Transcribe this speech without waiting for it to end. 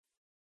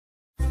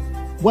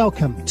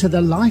Welcome to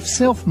the Life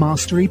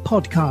Self-Mastery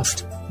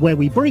Podcast, where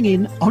we bring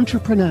in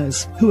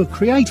entrepreneurs who have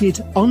created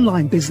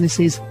online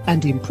businesses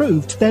and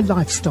improved their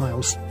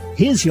lifestyles.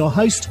 Here's your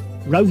host,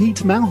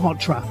 Rohit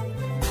Malhotra.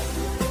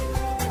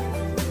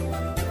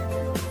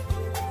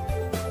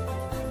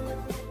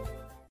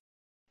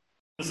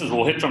 This is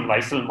Rohit from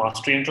Life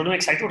Self-Mastery, and today I'm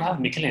excited to have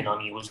Mikhil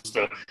Innani, who's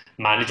the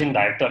Managing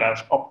Director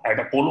at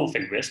Apollo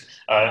Finvest.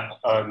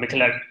 Mikhil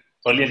had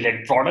earlier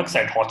led products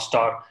at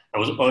Hotstar and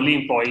was an early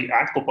employee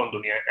at Coupon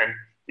Dunia, and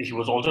he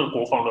was also a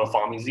co-founder of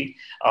Pharmacy.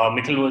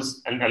 Mikhil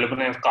was an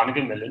alumni of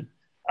Carnegie Mellon.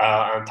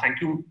 And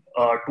thank you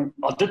to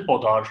Adit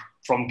Podar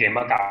from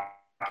Gamer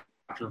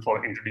Capital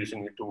for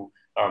introducing me to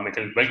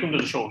Mikhil. Welcome to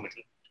the show,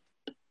 Mikhil.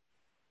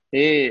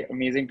 Hey,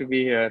 amazing to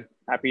be here.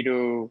 Happy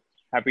to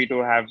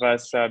have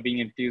us being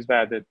introduced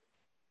by Adit.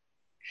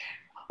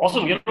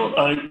 Awesome.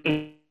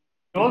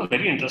 A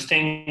very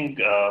interesting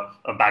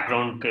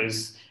background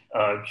because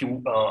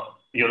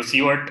you're a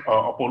CEO at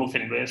Apollo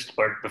Finvest,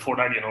 but before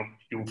that,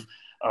 you've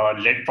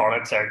led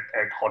products at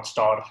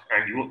Hotstar,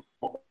 and you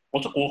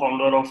also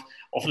co-founder of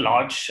a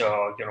large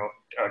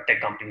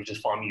tech company, which is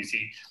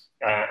Pharmacy,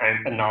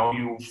 and now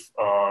you've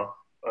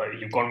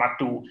gone back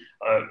to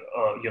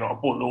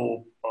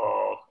Apollo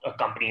a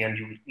company, and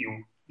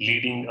you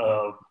leading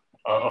a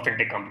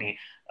fintech company.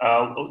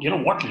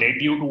 What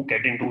led you to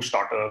get into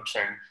startups,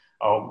 and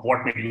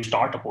what made you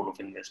start Apollo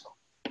Finvest now?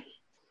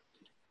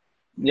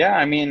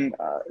 Yeah,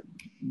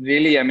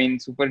 really,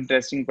 super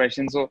interesting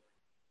question. So,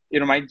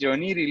 my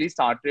journey really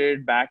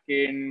started back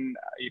in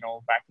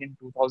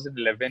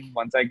 2011.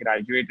 Once I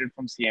graduated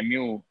from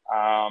CMU,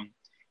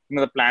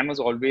 the plan was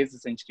always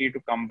essentially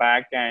to come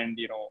back and,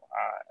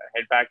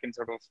 head back and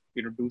sort of,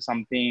 do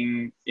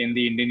something in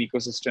the Indian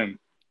ecosystem.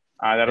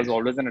 That was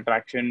always an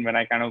attraction when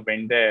I kind of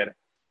went there.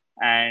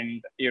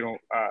 And,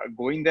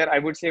 going there, I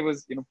would say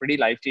was, pretty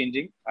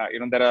life-changing.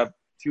 There are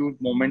few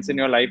moments in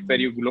your life where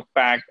you look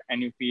back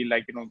and you feel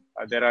like,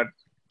 there are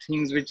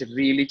things which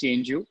really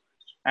change you.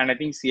 And I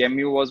think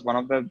CMU was one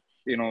of the,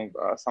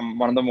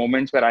 one of the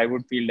moments where I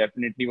would feel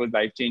definitely was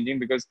life-changing,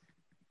 because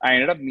I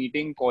ended up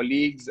meeting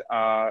colleagues,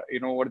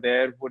 over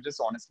there who were just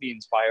honestly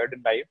inspired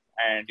in life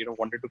and,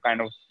 wanted to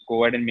kind of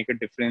go ahead and make a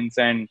difference,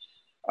 and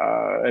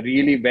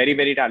really very,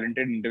 very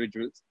talented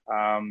individuals.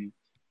 And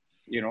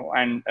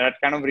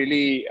that kind of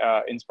really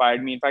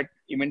inspired me. In fact,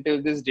 even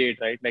till this date,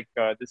 right, like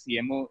the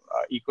CMO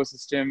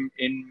ecosystem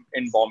in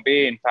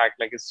Bombay, in fact,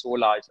 like is so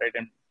large, right?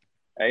 And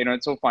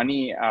it's so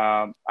funny.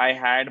 I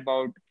had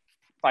about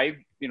five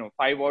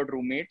odd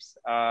roommates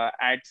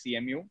at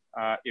CMU.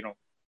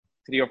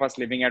 Three of us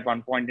living at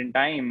one point in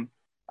time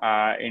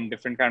in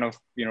different kind of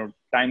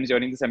times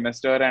during the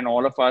semester, and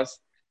all of us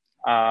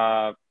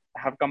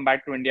have come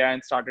back to India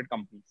and started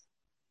companies,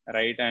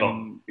 right?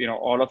 And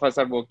all of us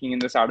are working in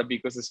the startup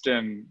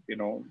ecosystem,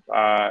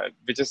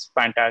 which is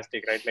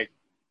fantastic, right? Like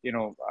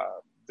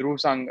Dhruv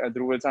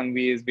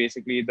Sanghvi is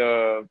basically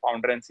the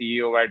founder and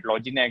CEO at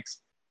Loginex.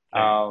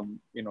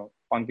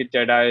 Pankaj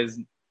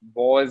Chadha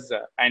was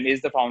and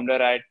is the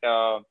founder at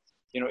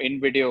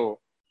InVideo,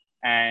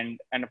 and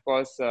of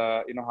course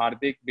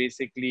Hardik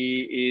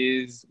basically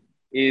is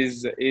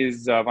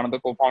one of the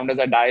co-founders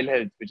at Dial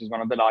Health, which is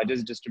one of the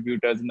largest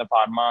distributors in the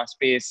pharma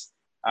space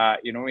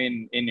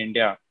in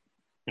India.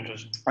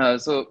 Interesting.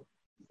 So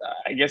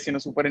I guess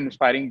super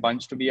inspiring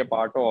bunch to be a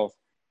part of.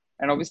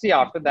 And obviously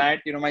after that,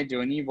 my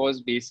journey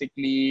was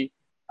basically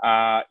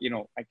I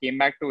came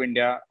back to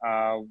India,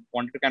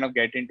 wanted to kind of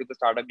get into the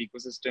startup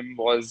ecosystem,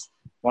 was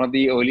one of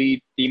the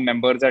early team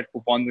members at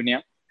Coupon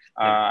Dunia.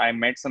 I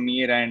met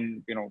Samir,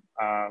 and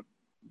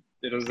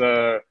it was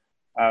a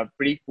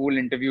pretty cool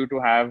interview to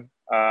have.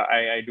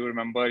 I do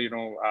remember,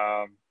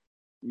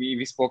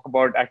 we spoke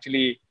about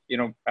actually,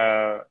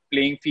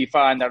 playing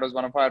FIFA, and that was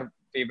one of our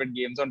favorite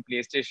games on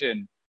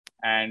PlayStation.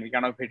 And we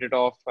kind of hit it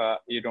off,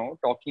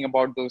 talking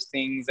about those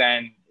things.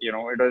 And,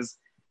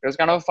 it was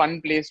kind of a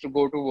fun place to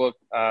go to work,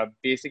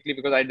 basically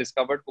because I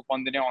discovered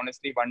Coupon Dunia,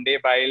 honestly, one day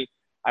while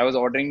I was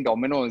ordering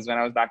Domino's when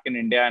I was back in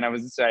India, and I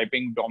was just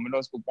typing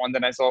Domino's coupons,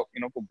 and I saw,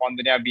 Coupon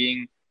Dunia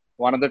being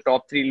one of the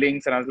top 3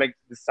 links. And I was like,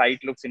 this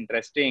site looks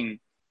interesting.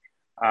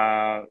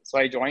 So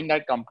I joined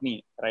that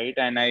company, right?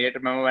 And I yet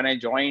remember when I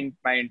joined,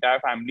 my entire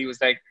family was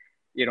like,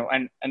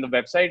 and the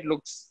website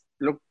looked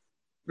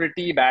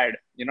pretty bad,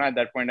 at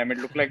that point. I mean,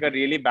 it looked like a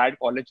really bad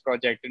college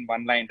project in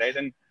one line, right?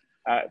 And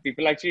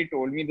people actually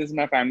told me this in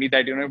my family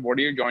that, what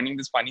are you joining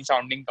this funny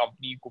sounding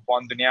company,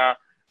 Coupon Dunia?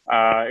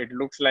 It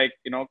looks like,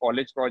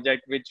 college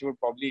project, which would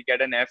probably get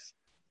an F,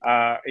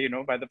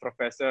 by the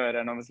professor.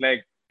 And I was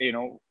like,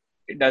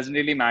 it doesn't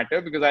really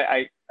matter, because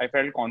I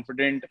felt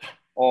confident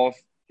of,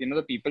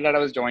 the people that I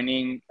was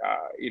joining.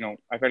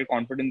 I felt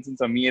confidence in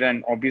Samir.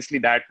 And obviously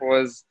that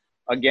was,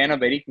 again, a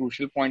very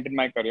crucial point in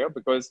my career,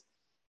 because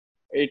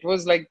it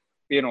was like,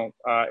 it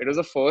was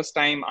the first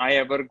time I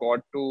ever got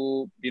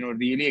to,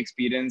 really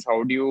experience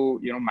how do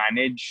you,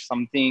 manage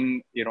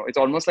something. It's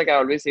almost like I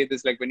always say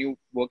this, like when you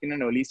work in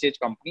an early stage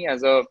company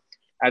as a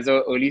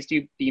early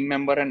stage team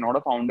member and not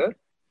a founder,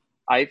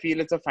 I feel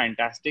it's a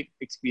fantastic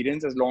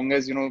experience as long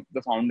as,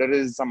 the founder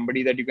is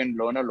somebody that you can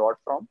learn a lot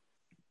from,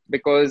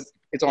 because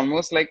it's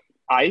almost like,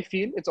 I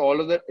feel it's all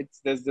of the,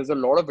 there's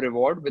a lot of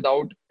reward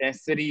without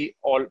necessarily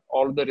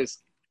all the risk,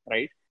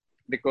 right?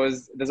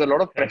 Because there's a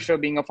lot of Correct. pressure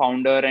being a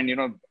founder, and,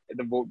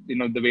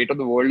 the weight of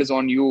the world is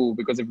on you,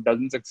 because if it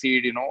doesn't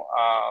succeed,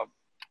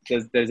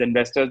 there's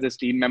investors, there's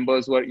team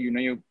members who are,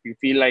 you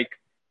feel like,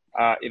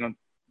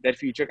 their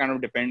future kind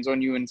of depends on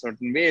you in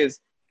certain ways.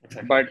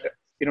 Exactly. But,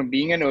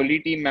 being an early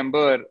team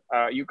member,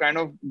 you kind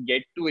of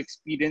get to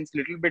experience a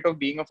little bit of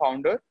being a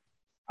founder,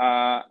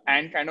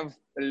 and kind of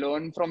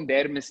learn from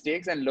their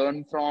mistakes and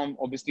learn from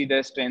obviously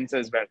their strengths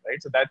as well,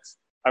 right? So that's,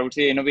 I would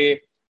say, in a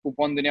way,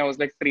 Coupon Dunya was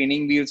like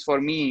training wheels for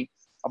me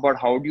about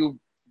how do you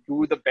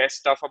do the best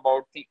stuff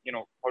about,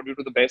 how do you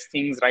do the best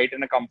things right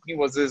in a company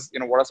versus,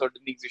 what are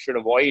certain things you should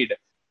avoid.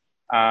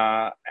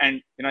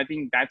 And, I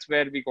think that's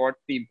where we got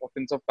the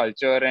importance of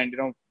culture and,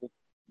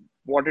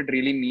 what it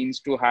really means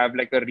to have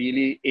like a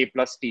really A+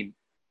 team.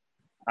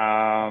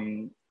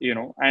 And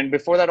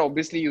before that,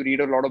 obviously you read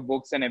a lot of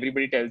books and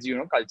everybody tells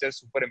you, culture is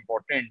super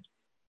important,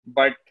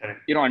 but, Correct.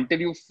 until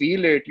you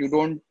feel it, you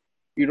don't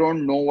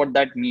know what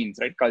that means,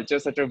 right? Culture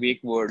is such a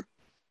vague word.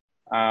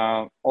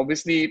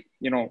 Obviously,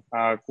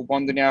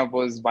 Coupon Dunya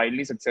was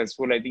wildly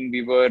successful. I think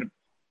we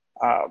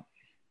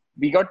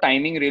got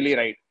timing really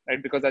right?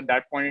 Because at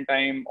that point in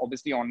time,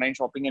 obviously online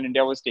shopping in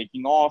India was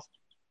taking off.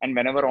 And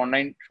whenever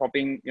online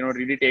shopping,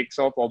 really takes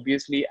off,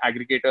 obviously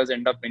aggregators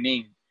end up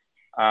winning,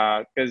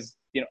 because,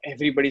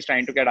 everybody's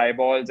trying to get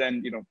eyeballs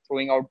and,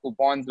 throwing out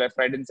coupons left,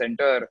 right, and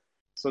center,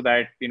 so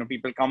that,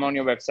 people come on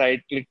your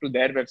website, click to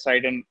their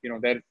website, and,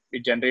 there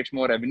it generates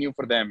more revenue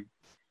for them.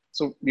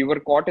 So we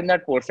were caught in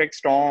that perfect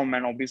storm,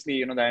 and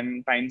obviously,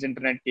 then Times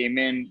Internet came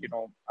in,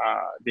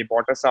 they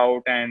bought us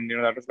out, and,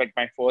 that was like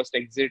my first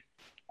exit,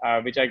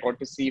 which I got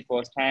to see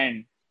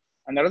firsthand.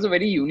 And that was a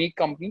very unique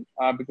company,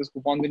 because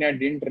Coupon Dunya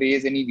didn't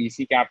raise any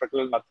VC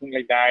capital, nothing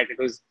like that. It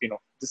was,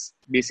 just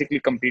basically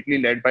completely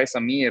led by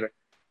Samir,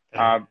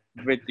 Correct.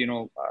 with,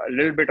 a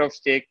little bit of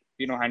stake,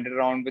 handed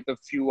around with a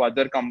few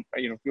other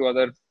few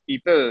other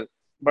people,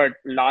 but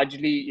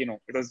largely,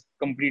 it was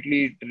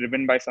completely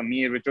driven by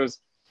Samir, which was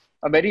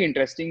a very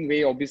interesting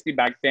way, obviously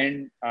back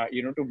then,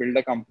 to build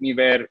a company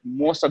where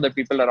most other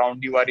people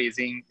around you are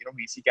raising,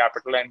 VC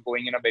capital and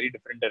going in a very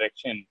different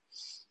direction.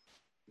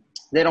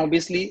 Then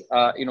obviously,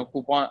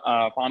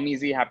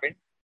 FarmEasy happened.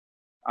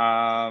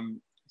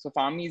 So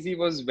FarmEasy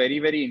was very,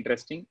 very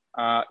interesting.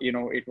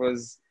 It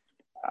was,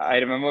 I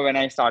remember when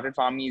I started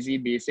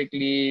FarmEasy,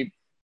 basically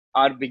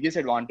our biggest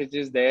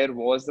advantages there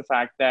was the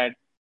fact that,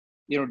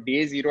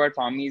 day zero at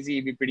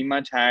FarmEasy, we pretty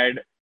much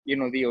had,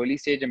 the early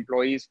stage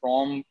employees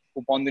from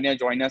Coupon Dunya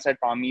join us at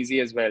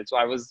FarmEasy as well. So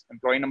I was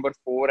employee number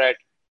 4 at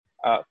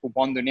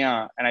Coupon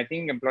Dunya, and I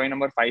think employee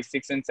number 5,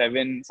 6, and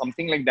 7,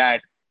 something like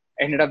that,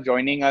 ended up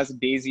joining us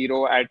day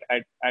zero at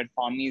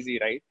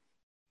FarmEasy, right?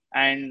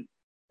 And,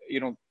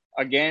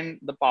 again,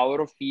 the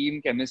power of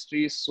team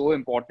chemistry is so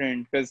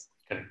important, because,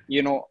 Correct.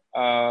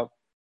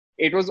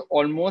 it was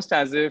almost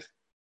as if,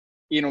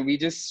 we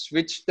just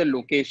switched the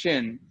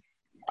location,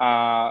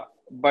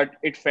 but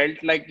it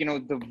felt like,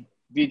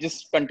 we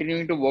just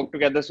continuing to work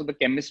together. So the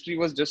chemistry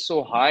was just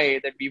so high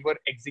that we were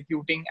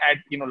executing at,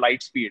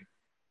 light speed,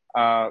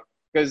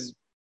 because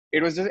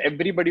it was just,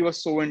 everybody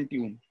was so in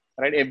tune,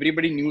 right?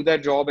 Everybody knew their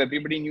job.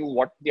 Everybody knew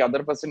what the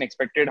other person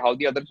expected, how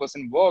the other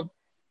person worked.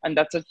 And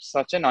that's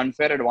such an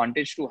unfair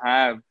advantage to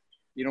have,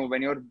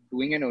 when you're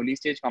doing an early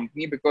stage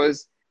company,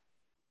 because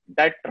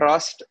that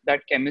trust,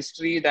 that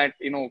chemistry, that,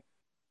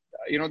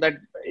 that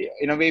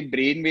in a way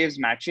brain waves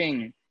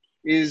matching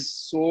is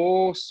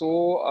so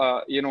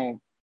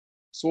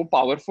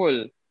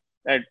powerful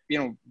that,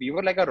 we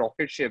were like a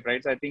rocket ship,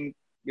 right? So I think,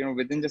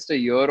 within just a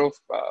year of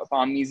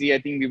FarmEasy, I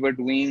think we were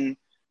doing,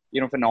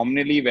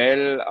 phenomenally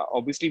well.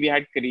 Obviously, we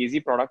had crazy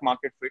product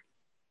market fit.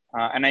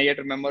 And I yet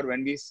remember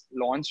when we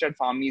launched at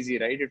FarmEasy,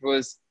 right? It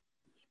was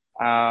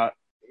the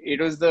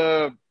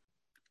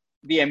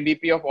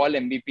MVP of all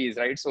MVPs,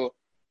 right? So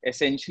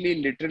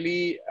essentially,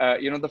 literally,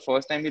 the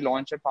first time we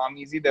launched at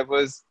FarmEasy, there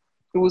was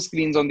 2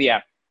 screens on the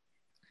app.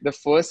 The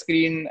first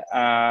screen,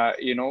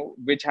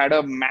 which had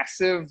a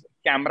massive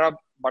camera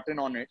button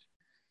on it,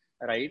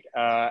 right?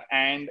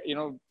 And,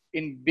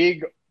 in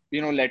big,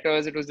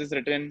 letters, it was just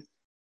written,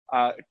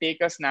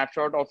 take a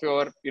snapshot of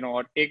your,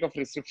 or take a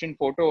prescription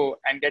photo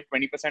and get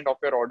 20% off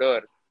your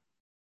order.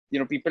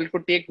 People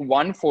could take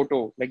one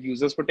photo, like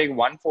users could take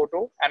one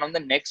photo, and on the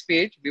next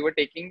page, we were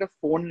taking the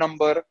phone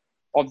number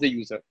of the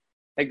user.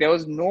 Like, there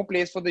was no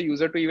place for the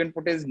user to even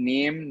put his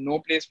name, no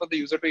place for the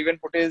user to even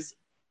put his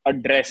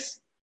address,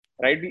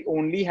 right? We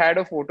only had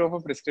a photo of a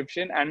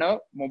prescription and a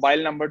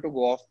mobile number to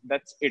go off.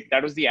 That's it.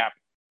 That was the app,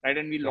 right?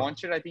 And we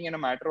launched it, I think, in a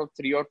matter of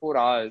 3 or 4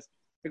 hours,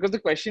 because the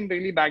question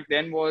really back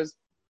then was,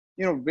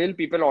 will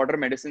people order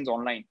medicines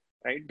online,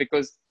 right?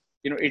 Because,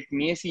 it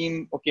may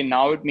seem, okay,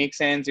 now it makes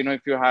sense,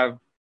 if you have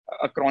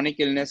a chronic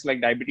illness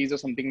like diabetes or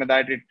something like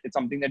that, it's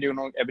something that,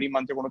 every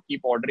month you're going to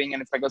keep ordering,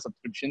 and it's like a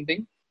subscription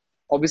thing.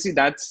 Obviously,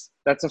 that's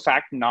a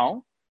fact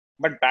now.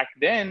 But back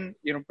then,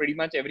 pretty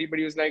much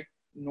everybody was like,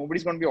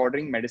 nobody's going to be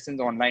ordering medicines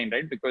online,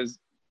 right? Because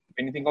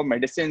when you think of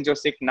medicines, you're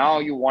sick now,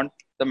 you want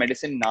the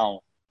medicine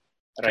now,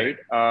 right?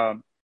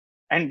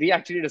 And we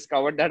actually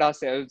discovered that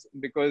ourselves,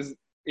 because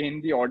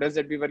in the orders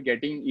that we were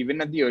getting,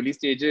 even at the early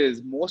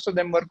stages, most of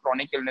them were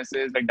chronic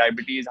illnesses like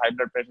diabetes, high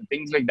blood pressure,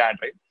 things like that,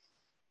 right?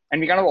 And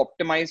we kind of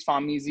optimized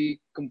PharmEasy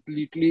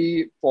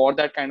completely for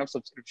that kind of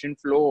subscription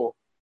flow,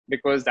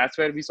 because that's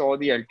where we saw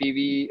the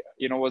LTV,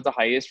 was the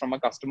highest from a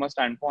customer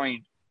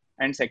standpoint.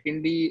 And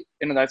secondly,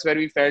 that's where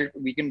we felt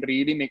we can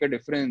really make a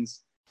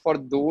difference for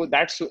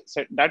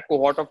that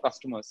cohort of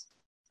customers,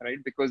 right?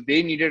 Because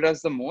they needed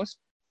us the most.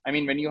 I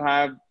mean, when you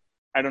have,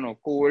 I don't know,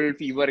 cold,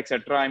 fever,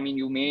 etc. I mean,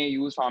 you may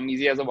use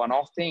PharmEasy as a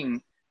one-off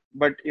thing,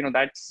 but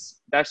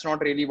that's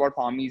not really what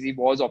PharmEasy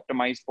was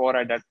optimized for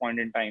at that point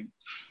in time.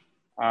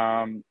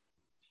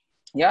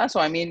 Yeah, so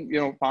I mean,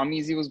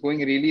 PharmEasy was going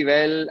really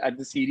well at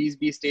the Series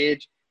B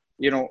stage.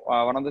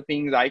 One of the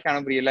things I kind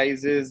of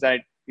realized is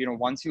that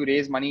once you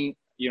raise money,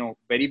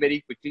 very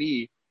very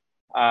quickly,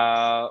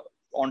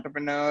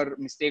 entrepreneur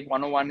mistake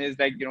 101 is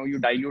like you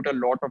dilute a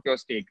lot of your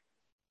stake.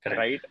 Correct.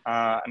 Right?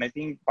 And I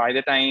think by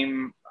the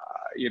time,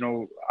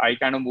 I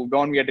kind of moved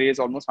on, we had raised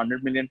almost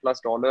 $100 million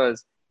plus.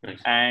 Nice.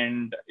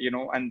 And,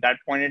 and that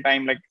point in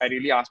time, like I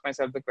really asked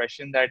myself the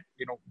question that,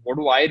 what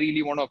do I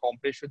really want to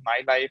accomplish with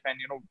my life? And,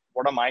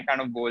 what are my kind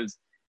of goals?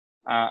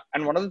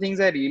 And one of the things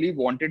I really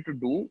wanted to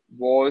do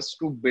was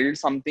to build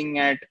something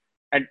at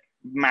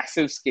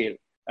massive scale,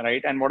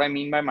 right? And what I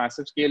mean by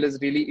massive scale is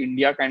really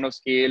India kind of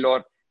scale,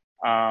 or,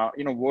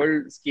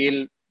 world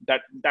scale.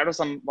 That was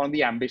one of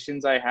the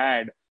ambitions I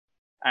had.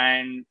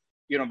 And,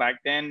 back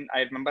then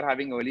I remember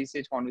having early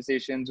stage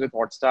conversations with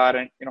Hotstar,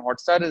 and,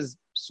 Hotstar is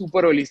super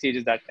early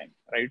stages that time,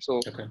 right? So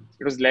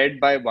It was led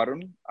by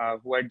Varun,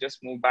 who had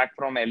just moved back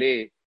from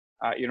LA,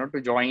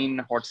 to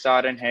join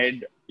Hotstar and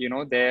head,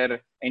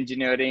 their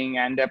engineering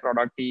and their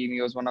product team.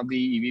 He was one of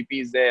the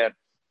EVPs there.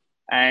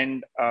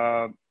 And,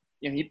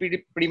 he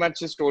pretty much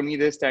just told me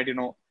this, that,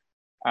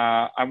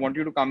 I want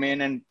you to come in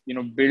and,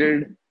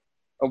 build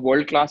a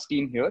world-class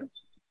team here.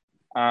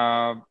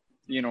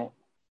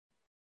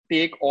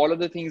 Take all of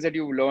the things that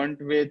you've learned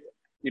with,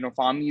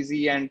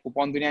 PharmEasy and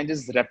Coupon Dunia and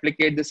just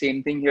replicate the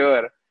same thing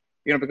here.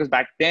 Because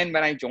back then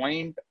when I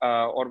joined,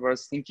 or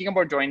was thinking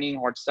about joining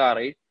Hotstar,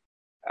 right?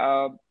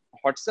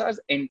 Hotstar's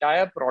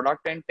entire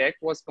product and tech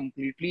was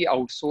completely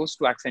outsourced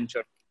to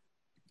Accenture.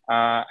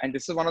 And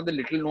this is one of the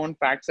little known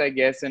facts, I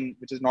guess, and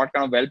which is not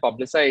kind of well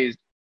publicized,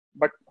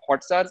 but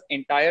Hotstar's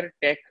entire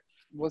tech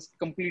was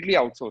completely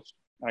outsourced,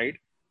 right?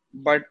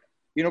 But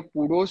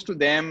kudos to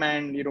them,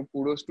 and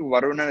kudos to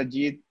Varun and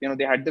Ajit.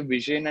 They had the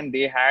vision, and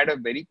they had a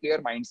very clear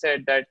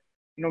mindset that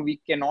we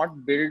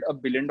cannot build a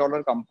 $1 billion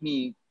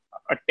company,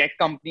 a tech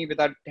company,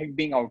 without tech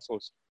being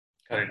outsourced.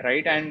 Correct.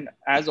 Right? And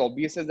as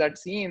obvious as that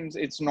seems,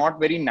 it's not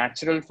very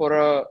natural for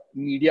a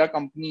media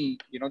company.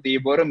 They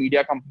were a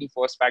media company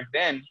first back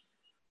then.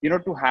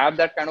 To have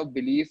that kind of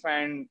belief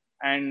and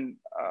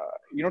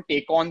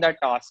take on that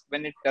task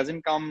when it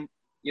doesn't come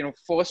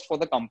first for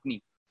the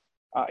company.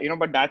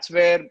 But that's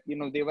where,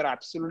 they were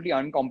absolutely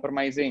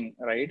uncompromising,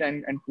 right?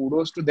 And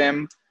kudos to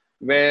them,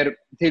 where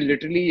they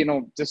literally,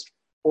 just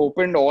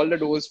opened all the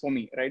doors for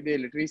me, right? They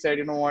literally said,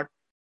 you know what,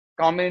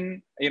 come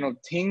in,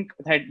 think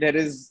that there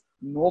is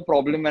no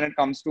problem when it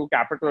comes to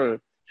capital.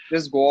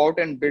 Just go out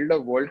and build a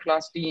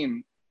world-class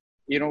team,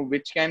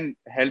 which can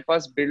help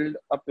us build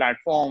a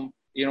platform,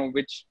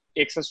 which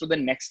takes us to the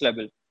next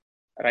level,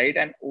 right?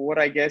 And over,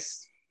 I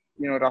guess,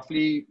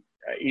 roughly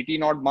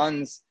 18 odd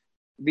months,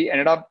 we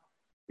ended up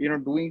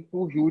doing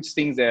two huge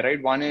things there,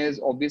 right? One is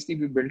obviously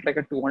we built like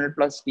a 200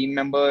 plus team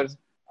members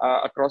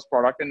across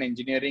product and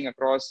engineering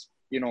across,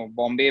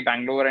 Bombay,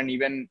 Bangalore, and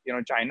even,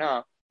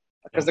 China.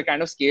 Because the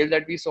kind of scale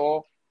that we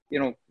saw,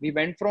 we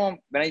went from,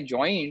 when I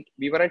joined,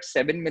 we were at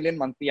 7 million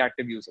monthly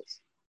active users.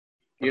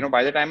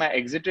 By the time I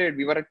exited,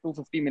 we were at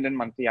 250 million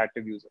monthly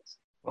active users,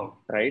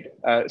 right?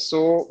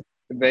 So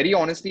very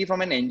honestly,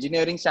 from an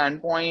engineering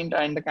standpoint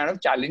and the kind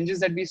of challenges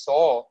that we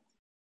saw,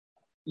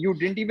 you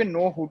didn't even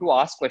know who to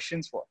ask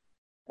questions for.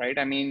 Right?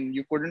 I mean,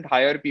 you couldn't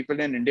hire people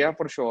in India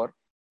for sure.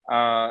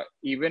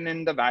 Even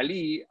in the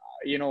Valley,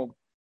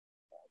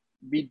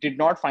 we did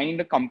not find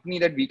a company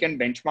that we can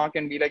benchmark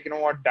and be like,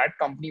 what, that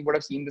company would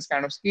have seen this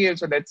kind of scale.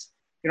 So let's,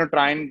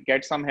 try and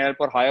get some help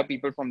or hire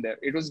people from there.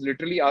 It was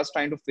literally us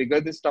trying to figure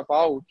this stuff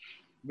out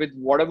with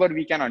whatever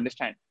we can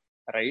understand,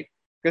 right?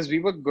 Because we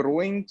were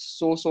growing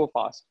so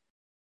fast.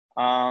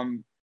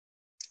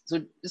 So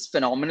just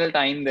phenomenal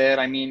time there.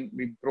 I mean,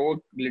 we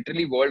broke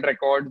literally world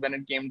records when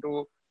it came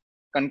to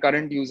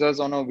concurrent users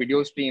on a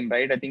video stream,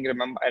 right? I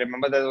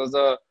remember there was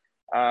a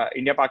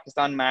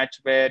India-Pakistan match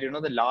where,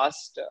 the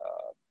last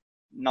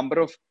number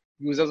of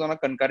users on a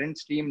concurrent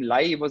stream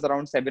live was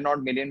around 7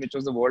 odd million, which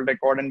was the world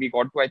record. And we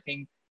got to, I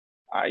think,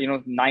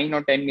 9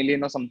 or 10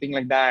 million or something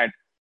like that.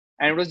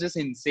 And it was just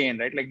insane,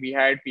 right? Like we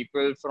had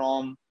people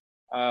from,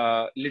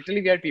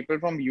 literally we had people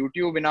from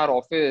YouTube in our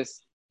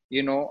office,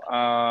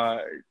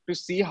 to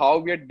see how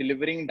we are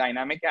delivering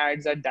dynamic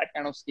ads at that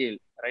kind of scale,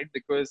 right?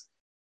 Because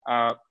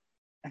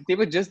they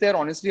were just there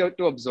honestly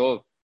to observe,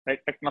 right?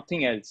 Like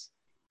nothing else,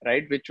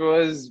 right? Which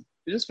was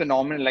just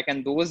phenomenal. Like,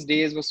 and those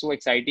days were so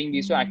exciting. We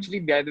used to actually,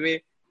 by the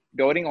way,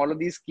 during all of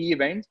these key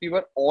events, we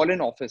were all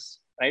in office,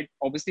 right?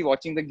 Obviously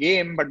watching the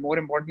game, but more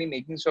importantly,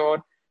 making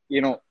sure,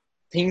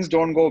 things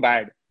don't go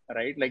bad,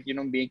 right? Like,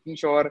 making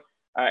sure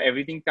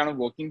everything kind of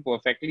working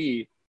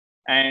perfectly.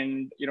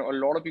 And, a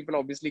lot of people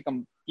obviously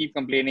keep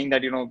complaining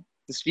that,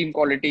 the stream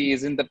quality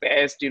isn't the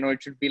best,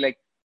 it should be like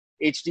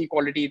HD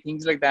quality,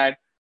 things like that.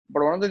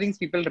 But one of the things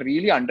people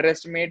really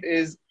underestimate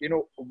is,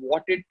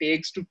 what it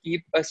takes to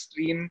keep a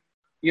stream,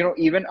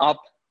 even up,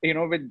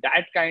 with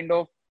that kind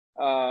of,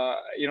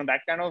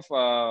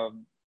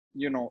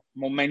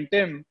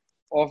 momentum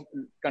of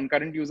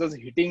concurrent users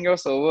hitting your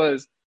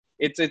servers.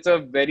 It's a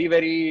very,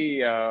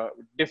 very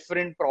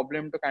different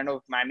problem to kind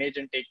of manage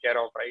and take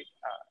care of, right?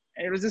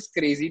 And it was just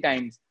crazy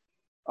times.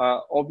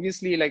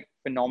 Obviously, like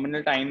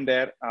phenomenal time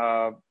there.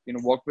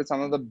 Worked with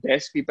some of the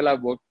best people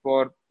I've worked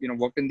for.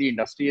 Worked in the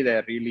industry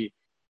there really,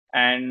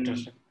 and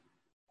Interesting.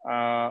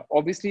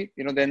 obviously,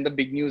 then the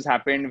big news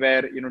happened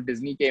where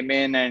Disney came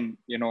in and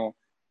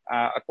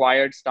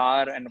acquired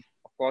Star, and of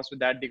course with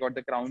that they got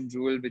the crown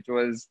jewel, which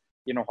was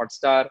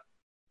Hotstar.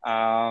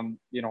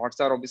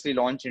 Hotstar obviously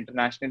launched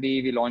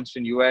internationally. We launched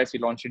in US, we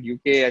launched in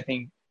UK. I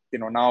think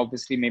now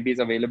obviously maybe it's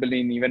available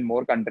in even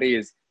more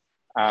countries.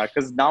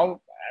 Because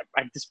now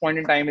at this point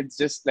in time, it's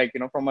just like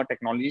from a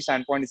technology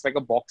standpoint, it's like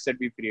a box that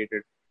we've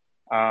created,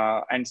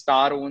 and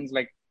Star owns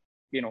like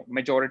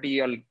majority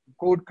a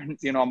good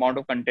amount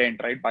of content,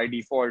 right, by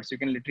default. So you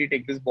can literally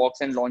take this box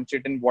and launch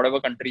it in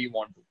whatever country you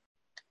want to,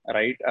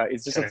 right?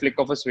 It's just a Correct. flick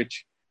of a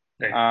switch.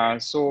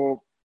 Right.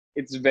 So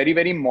it's very,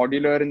 very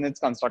modular in its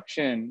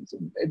construction. So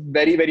it's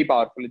very, very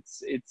powerful.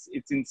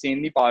 It's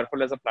insanely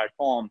powerful as a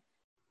platform.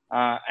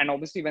 And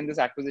obviously when this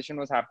acquisition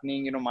was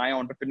happening, my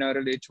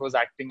entrepreneurial itch was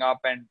acting up,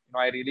 and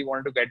I really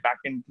wanted to get back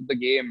into the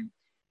game.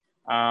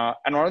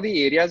 And one of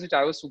the areas which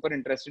I was super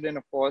interested in,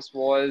 of course,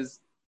 was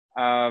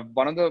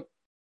one of the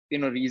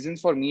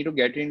reasons for me to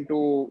get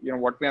into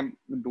what we are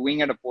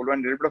doing at Apollo.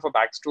 And a little bit of a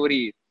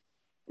backstory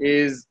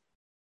is,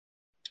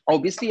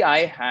 obviously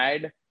I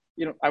had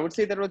I would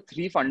say there were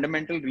three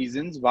fundamental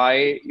reasons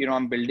why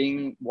I'm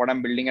building what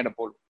I'm building at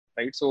Apollo,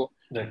 right? So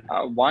Right.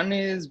 one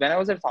is when I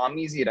was at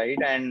PharmEasy, right,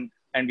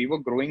 and we were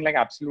growing like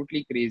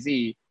absolutely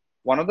crazy.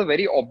 One of the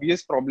very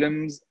obvious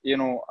problems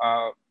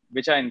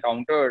which I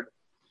encountered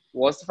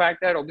was the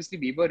fact that obviously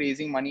we were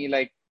raising money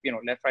like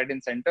left, right,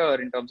 and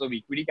center in terms of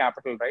equity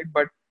capital, right?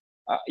 But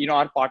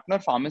our partner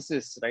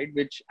pharmacists, right,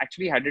 which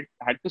actually had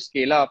to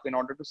scale up in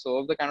order to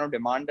serve the kind of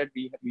demand that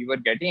we were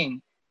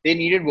getting. They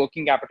needed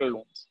working capital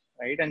loans,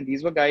 right? And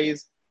these were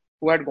guys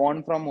who had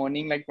gone from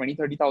earning like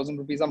 20,000-30,000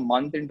 rupees a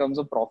month in terms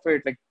of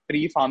profit, like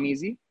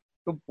pre-PharmEasy,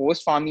 to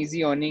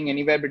post-PharmEasy earning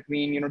anywhere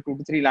between 2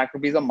 to 3 lakh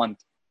rupees a month,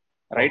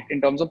 right, Wow.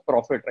 in terms of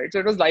profit, right? So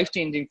it was life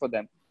changing for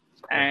them.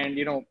 Correct.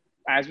 And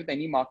as with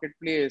any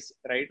marketplace,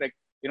 right, like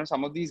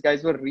some of these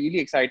guys were really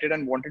excited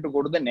and wanted to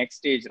go to the next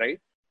stage, right,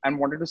 and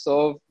wanted to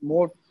serve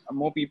more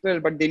people,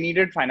 but they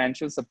needed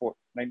financial support,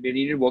 right? They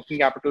needed working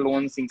capital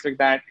loans, things like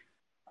that.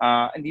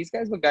 And these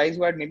guys were guys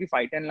who had maybe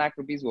 5-10 lakh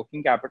rupees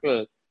working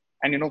capital,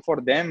 and for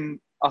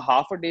them a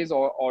half a day's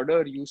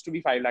order used to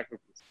be 5 lakh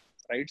rupees,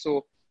 right?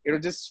 So it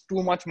was just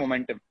too much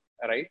momentum,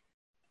 right?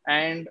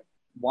 And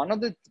one of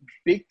the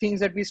big things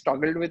that we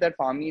struggled with at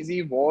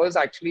PharmEasy was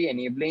actually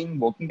enabling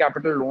working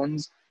capital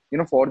loans,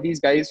 for these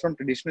guys from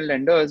traditional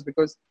lenders,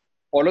 because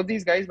all of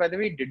these guys, by the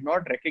way, did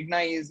not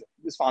recognize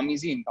this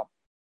PharmEasy income,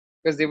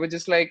 because they were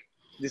just like,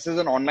 this is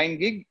an online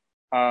gig.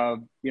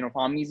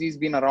 PharmEasy's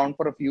been around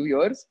for a few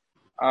years.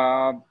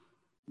 Uh,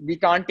 we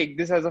can't take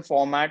this as a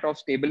format of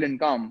stable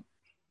income.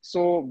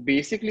 So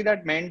basically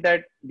that meant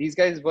that these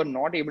guys were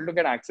not able to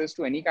get access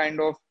to any kind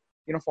of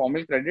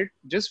formal credit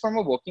just from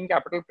a working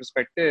capital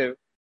perspective.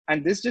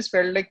 And this just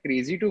felt like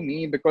crazy to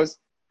me, because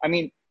I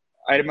mean,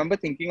 I remember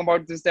thinking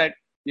about this, that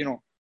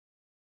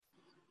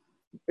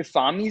if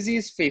PharmEasy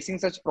is facing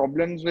such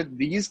problems with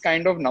these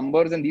kind of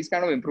numbers and these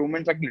kind of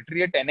improvements, like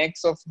literally a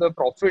 10x of the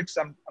profits,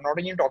 I'm not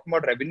even talking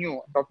about revenue,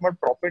 I'm talking about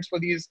profits for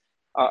these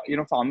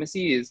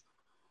pharmacies.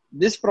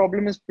 This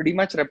problem is pretty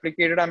much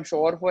replicated, I'm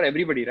sure, for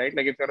everybody, right?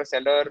 Like if you're a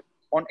seller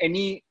on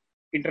any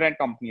internet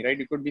company, right?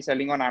 You could be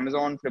selling on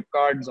Amazon,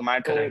 Flipkart,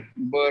 Zomato, Correct.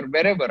 Uber,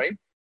 wherever, right?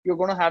 You're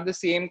going to have the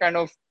same kind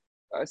of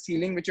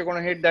ceiling which you're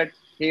going to hit, that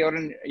hey,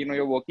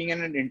 you're working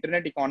in an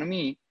internet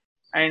economy,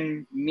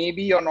 and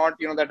maybe you're not,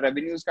 that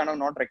revenue is kind of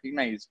not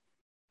recognized.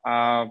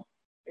 Uh,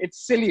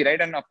 it's silly,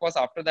 right? And of course,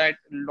 after that,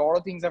 a lot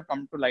of things have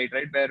come to light,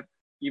 right? Where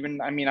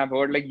even, I mean, I've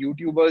heard like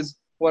YouTubers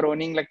who are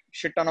earning like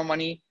shit ton of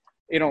money,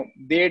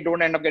 they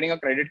don't end up getting a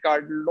credit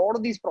card. A lot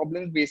of these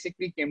problems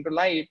basically came to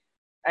light.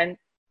 And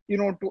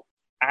to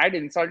add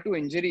insult to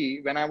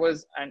injury, when I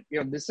was, and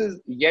this is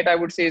yet, I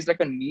would say, is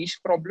like a niche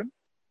problem,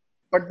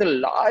 but the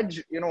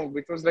large,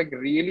 which was like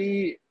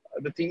really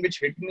the thing which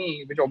hit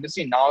me, which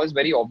obviously now is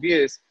very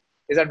obvious,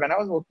 is that when I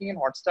was working in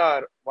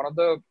Hotstar, one of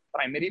the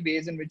primary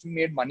ways in which we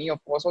made money,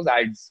 of course, was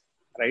ads,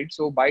 right?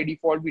 So by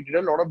default, we did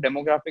a lot of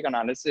demographic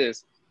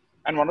analysis.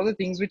 And one of the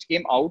things which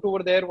came out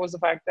over there was the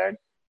fact that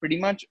pretty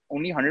much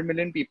only 100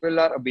 million people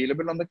are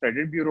available on the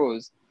credit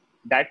bureaus,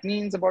 that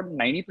means about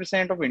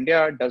 90% of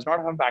India does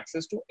not have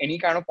access to any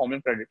kind of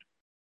formal credit.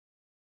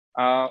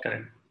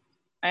 Correct.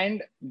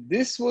 And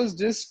this was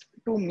just,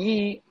 to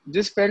me,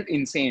 just felt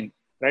insane,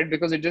 right?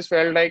 Because it just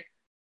felt like,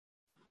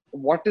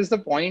 what is the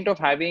point of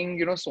having,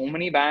 so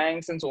many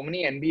banks and so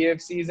many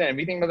NBFCs and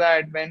everything like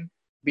that, when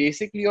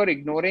basically you're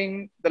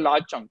ignoring the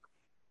large chunk?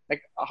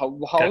 Like, how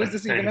is Correct.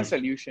 this even a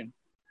solution,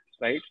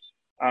 right?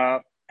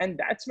 And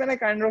that's when I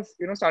kind of,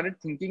 started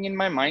thinking in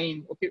my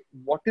mind, okay,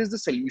 what is the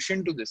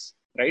solution to this,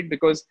 right?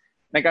 Because,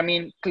 like, I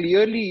mean,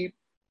 clearly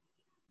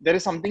there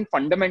is something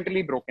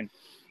fundamentally broken,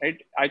 right?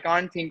 I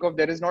can't think of,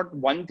 there is not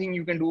one thing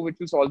you can do which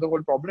will solve the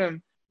whole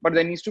problem, but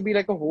there needs to be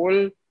like a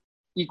whole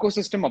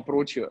ecosystem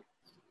approach here,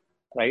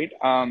 right?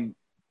 And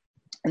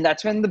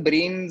that's when the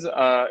brain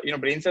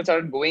cells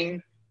started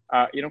going,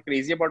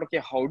 crazy about,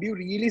 okay, how do you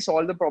really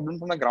solve the problem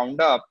from the ground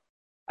up?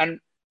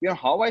 And,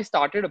 how I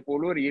started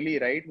Apollo really,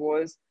 right,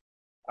 was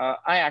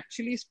I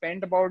actually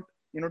spent about,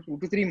 2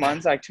 to 3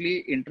 months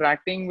actually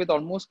interacting with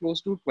almost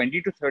close to 20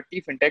 to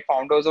 30 fintech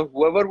founders, or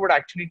whoever would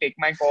actually take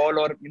my call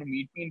or,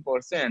 meet me in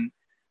person,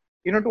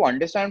 to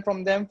understand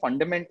from them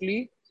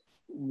fundamentally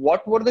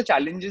what were the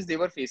challenges they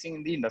were facing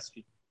in the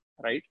industry,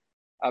 right?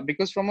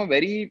 Because from a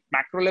very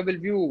macro level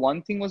view,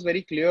 one thing was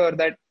very clear,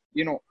 that,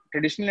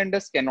 traditional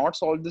lenders cannot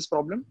solve this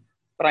problem,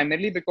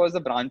 primarily because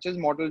the branches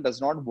model does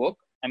not work.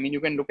 I mean,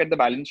 you can look at the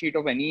balance sheet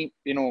of any,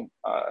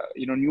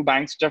 new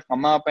banks which have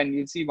come up, and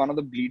you'll see one of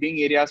the bleeding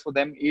areas for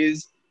them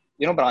is,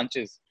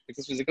 branches,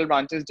 because physical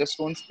branches just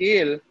don't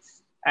scale.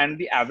 And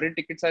the average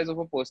ticket size of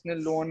a personal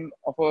loan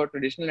of a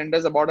traditional lender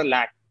is about 1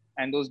 lakh.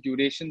 And those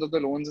durations of the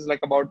loans is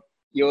like about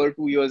year,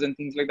 2 years and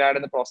things like that.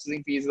 And the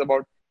processing fees is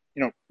about,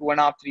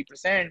 2.5%,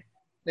 3%.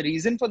 The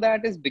reason for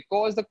that is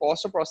because the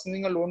cost of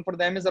processing a loan for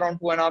them is around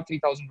 2.5,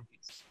 3,000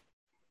 rupees,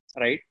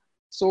 right?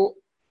 So,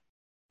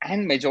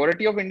 and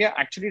majority of India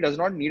actually does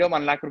not need a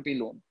 1 lakh rupee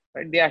loan,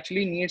 right? They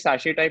actually need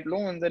sachet type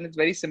loans. And it's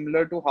very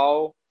similar to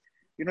how,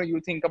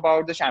 you think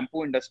about the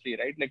shampoo industry,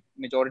 right? Like,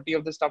 majority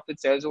of the stuff that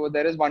sells over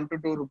there is 1 to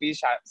 2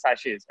 rupees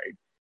sachets, right?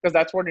 Because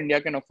that's what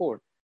India can afford.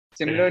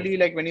 Similarly,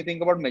 like, when you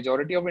think about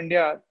majority of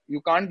India,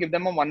 you can't give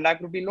them a 1 lakh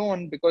rupee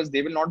loan because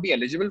they will not be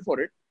eligible for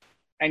it.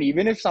 And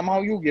even if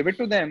somehow you give it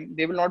to them,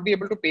 they will not be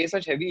able to pay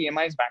such heavy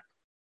EMIs back.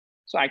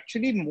 So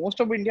actually, most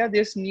of India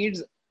just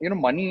needs,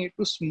 money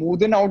to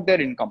smoothen out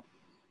their income,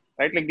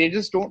 right? Like, they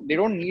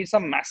don't need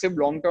some massive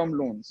long-term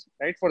loans,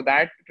 right? For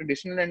that,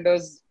 traditional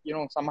lenders,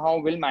 somehow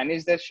will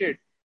manage their shit,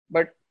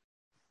 but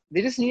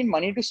they just need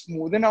money to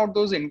smoothen out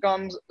those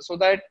incomes so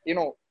that,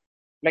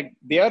 like,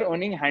 they are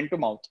earning hand to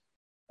mouth,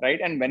 right?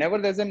 And whenever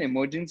there's an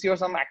emergency or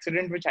some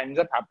accident which ends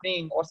up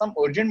happening, or some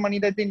urgent money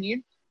that they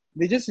need,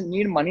 they just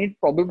need money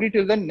probably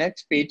till the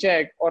next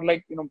paycheck, or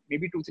like,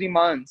 maybe 2, 3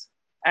 months,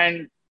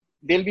 and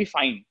they'll be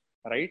fine,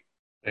 right?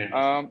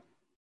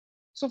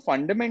 So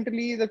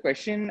fundamentally, the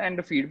question and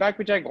the feedback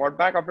which I got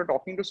back after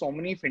talking to so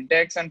many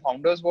fintechs and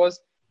founders was,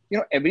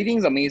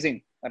 everything's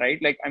amazing, right?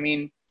 Like, I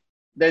mean,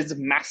 there's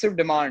massive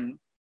demand.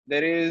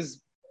 There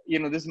is,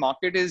 this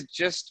market is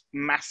just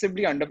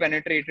massively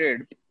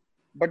underpenetrated.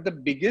 But the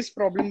biggest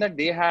problem that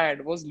they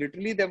had was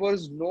literally there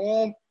was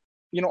no,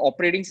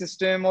 operating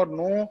system, or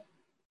no,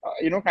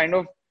 kind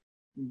of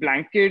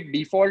blanket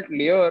default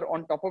layer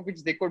on top of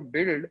which they could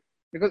build.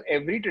 Because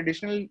every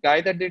traditional guy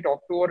that they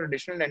talk to, or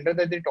traditional lender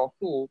that they talk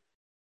to,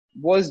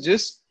 was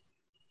just,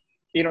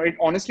 it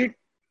honestly,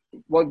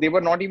 well, they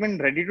were not even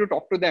ready to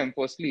talk to them,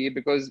 firstly,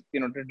 because,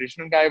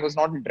 traditional guy was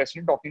not interested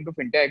in talking to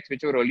fintechs,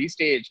 which were early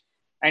stage.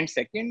 And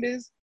second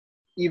is,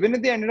 even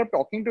if they ended up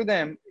talking to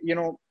them,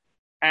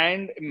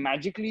 and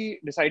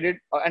magically decided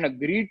and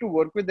agreed to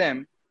work with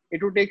them,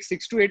 it would take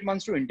 6 to 8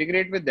 months to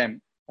integrate with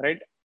them, right?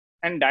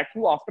 And that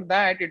too, after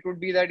that, it would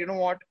be that,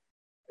 what,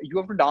 you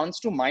have to dance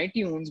to my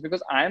tunes,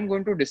 because I am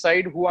going to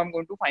decide who I'm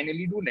going to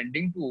finally do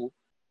lending to,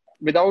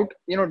 without,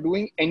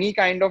 doing any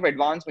kind of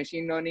advanced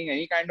machine learning,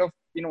 any kind of,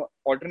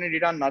 alternate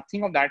data,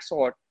 nothing of that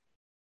sort.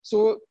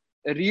 So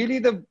really,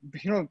 the,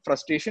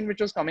 frustration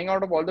which was coming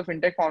out of all the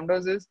fintech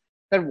founders is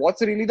that,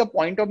 what's really the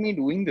point of me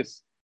doing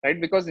this,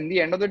 right? Because in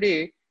the end of the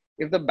day,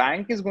 if the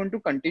bank is going to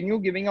continue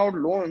giving out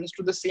loans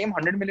to the same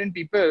 100 million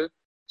people,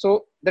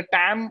 so the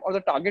TAM, or the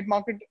target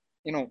market,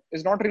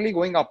 is not really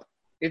going up.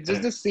 It's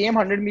just the same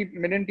 100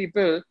 million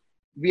people.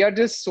 We are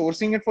just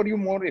sourcing it for you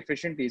more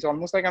efficiently. It's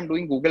almost like I'm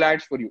doing Google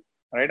ads for you,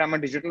 right? I'm a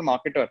digital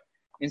marketer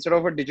instead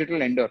of a digital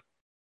lender,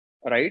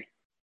 right?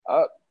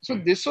 So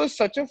this was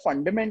such a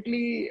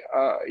fundamentally,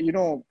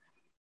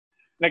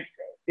 like,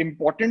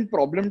 important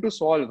problem to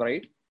solve,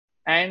 right?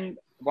 And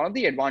one of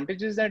the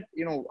advantages that,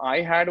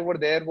 I had over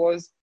there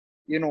was,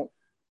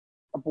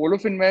 Apollo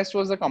Finvest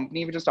was a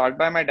company which was started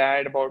by my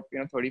dad about,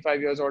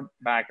 35 years or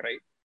back, right?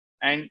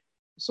 And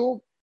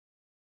so,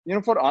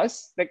 for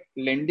us, like,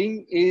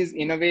 lending is,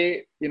 in a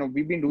way,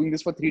 we've been doing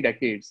this for 3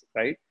 decades,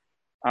 right?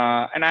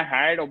 And I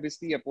had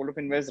obviously Apollo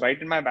Finvest right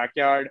in my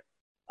backyard.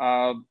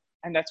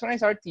 And that's when I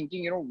started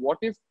thinking, what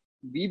if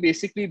we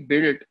basically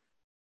built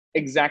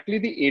exactly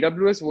the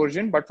AWS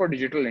version, but for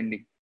digital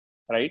lending,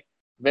 right?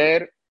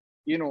 Where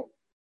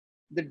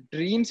the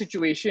dream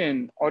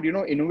situation or,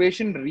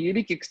 innovation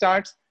really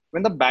kickstarts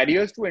when the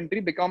barriers to entry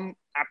become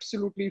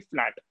absolutely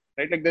flat,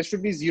 right? Like there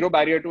should be zero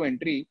barrier to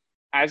entry.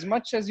 As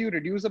much as you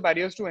reduce the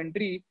barriers to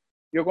entry,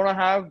 you're going to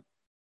have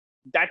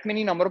that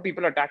many number of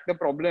people attack the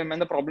problem,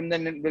 and the problem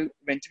then will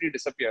eventually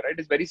disappear, right?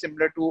 It's very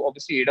similar to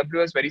obviously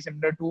AWS, very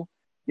similar to,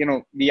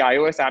 the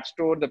iOS app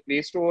store, the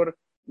Play Store,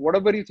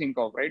 whatever you think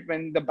of, right?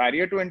 When the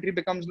barrier to entry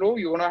becomes low,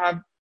 you're going to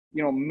have,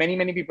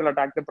 many people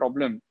attack the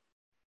problem.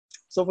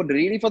 So for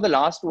the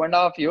last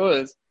 2.5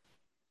 years,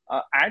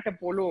 at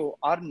Apollo,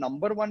 our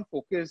number one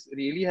focus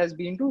really has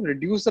been to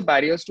reduce the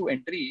barriers to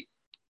entry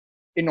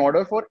in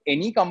order for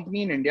any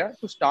company in India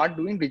to start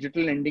doing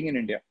digital lending in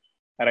India,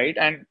 right?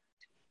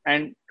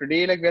 And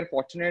today, like we're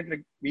fortunate,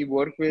 like we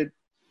work with,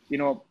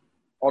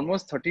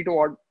 almost 30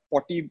 to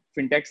 40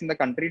 fintechs in the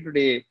country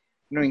today,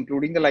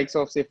 including the likes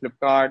of say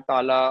Flipkart,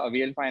 Tala,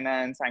 Avail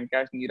Finance,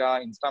 Ancash,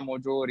 Nira,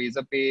 InstaMojo,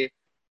 Razorpay,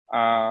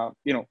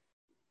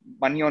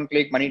 Money on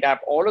Click, Money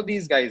Tap, all of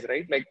these guys,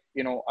 right? Like,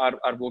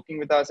 are working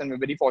with us, and we're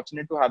very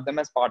fortunate to have them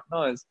as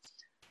partners.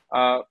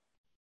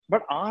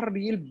 But our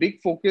real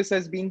big focus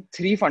has been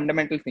three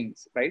fundamental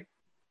things, right?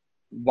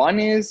 One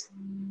is,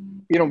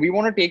 we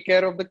want to take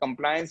care of the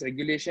compliance,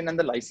 regulation, and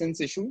the license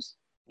issues,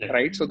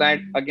 right? So that,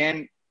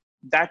 again,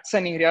 that's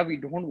an area we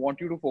don't want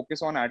you to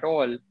focus on at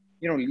all.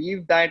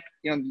 Leave that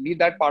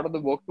part of the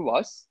work to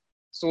us.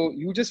 So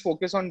you just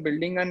focus on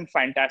building a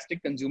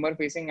fantastic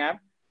consumer-facing app,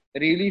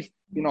 really,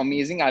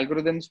 amazing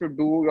algorithms to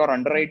do your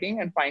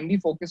underwriting, and finally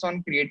focus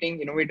on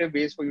creating innovative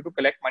ways for you to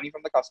collect money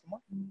from the customer.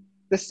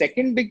 The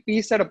second big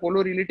piece that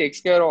Apollo really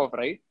takes care of,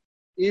 right,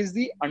 is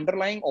the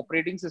underlying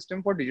operating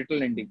system for digital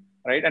lending,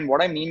 right? And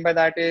what I mean by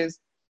that is,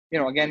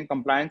 again,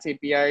 compliance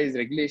APIs,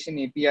 regulation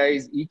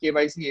APIs,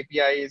 eKYC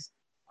APIs,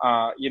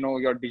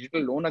 your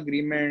digital loan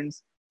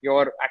agreements,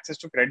 your access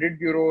to credit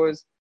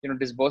bureaus,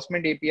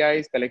 disbursement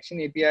APIs, collection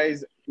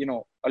APIs,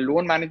 a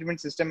loan management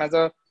system as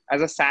a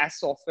SaaS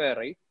software,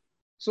 right?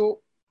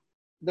 So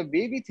the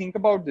way we think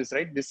about this,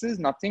 right, this is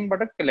nothing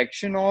but a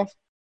collection of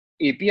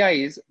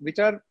APIs which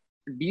are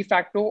de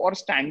facto or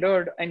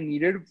standard and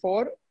needed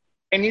for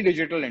any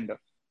digital lender,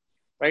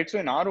 right? So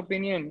in our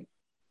opinion,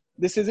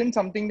 this isn't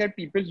something that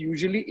people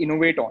usually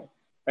innovate on,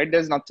 right?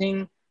 There's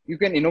nothing you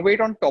can innovate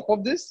on top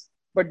of this,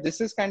 but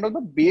this is kind of the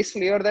base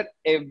layer that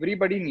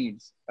everybody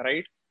needs,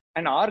 right?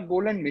 And our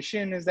goal and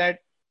mission is that,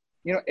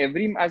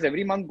 as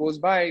every month goes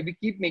by, we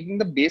keep making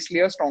the base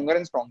layer stronger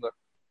and stronger,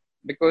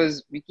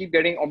 because we keep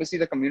getting, obviously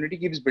the community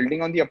keeps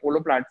building on the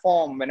Apollo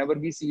platform. Whenever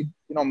we see,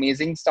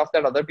 amazing stuff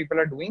that other people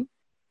are doing,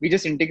 we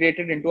just integrate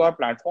it into our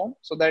platform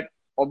so that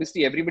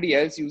obviously everybody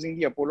else using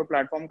the Apollo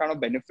platform kind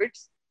of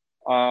benefits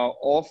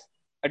of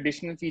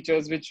additional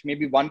features which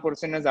maybe one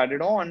person has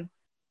added on.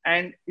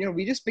 And,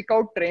 we just pick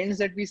out trends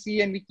that we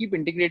see and we keep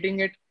integrating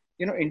it,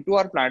 into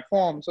our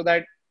platform, so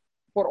that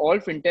for all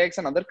fintechs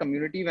and other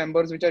community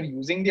members which are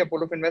using the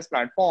Apollo Finvest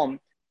platform,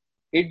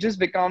 it just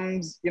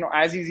becomes,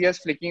 as easy as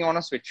flicking on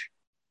a switch,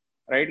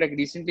 right? Like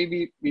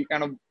recently we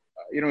kind of,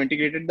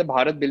 integrated the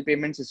Bharat bill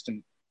payment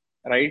system,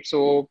 right?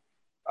 So,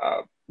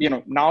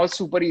 now it's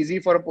super easy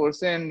for a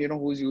person,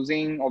 who's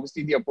using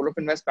obviously the Apollo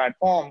Finvest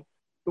platform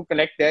to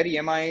collect their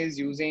EMIs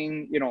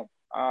using,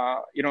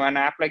 an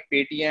app like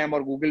Paytm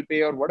or Google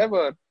Pay or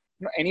whatever,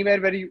 anywhere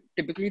where you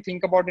typically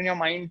think about in your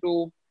mind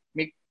to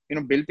make,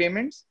 bill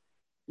payments.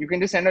 You can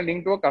just send a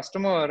link to a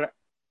customer,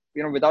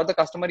 without the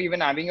customer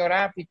even having your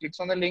app. He clicks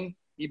on the link.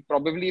 He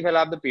probably will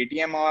have the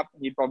Paytm app.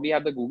 He'll probably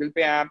have the Google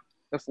Pay app,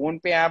 the Phone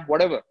Pay app,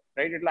 whatever,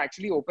 right? It'll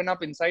actually open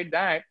up inside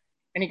that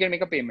and he can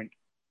make a payment.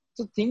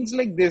 So things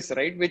like this,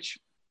 right, which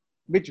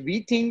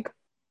we think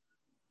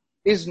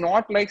is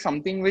not like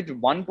something which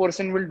one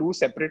person will do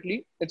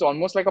separately. It's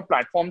almost like a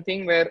platform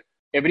thing where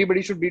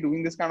everybody should be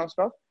doing this kind of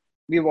stuff.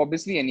 We've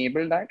obviously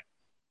enabled that.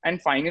 And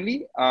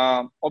finally,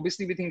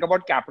 obviously we think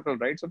about capital,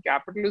 right? So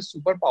capital is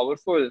super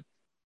powerful.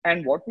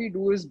 And what we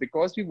do is,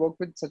 because we work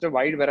with such a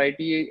wide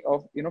variety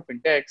of,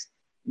 fintechs,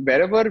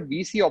 wherever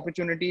we see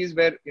opportunities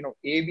where,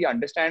 A, we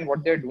understand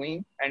what they're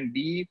doing, and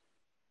B,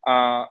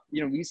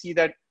 we see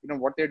that,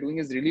 what they're doing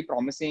is really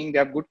promising. They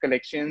have good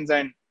collections,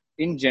 and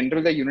in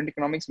general, the unit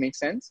economics make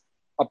sense.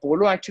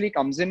 Apollo actually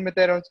comes in with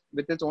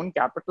its own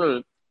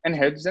capital and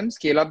helps them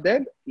scale up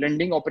their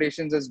lending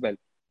operations as well,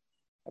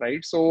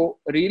 right? So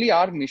really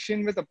our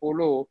mission with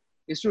Apollo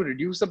is to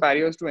reduce the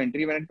barriers to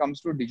entry when it comes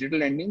to digital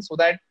lending, so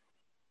that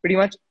pretty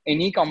much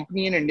any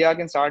company in India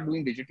can start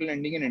doing digital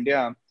lending in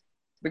India.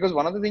 Because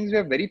one of the things we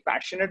are very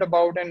passionate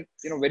about and,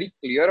 very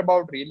clear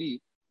about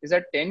really is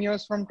that 10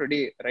 years from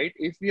today, right,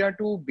 if we are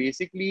to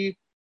basically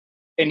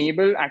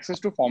enable access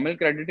to formal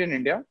credit in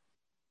India,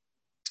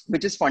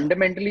 which is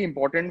fundamentally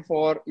important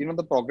for,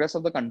 the progress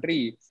of the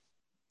country,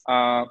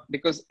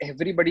 because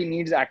everybody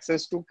needs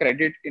access to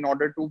credit in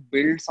order to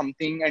build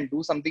something and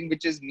do something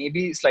which is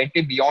maybe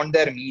slightly beyond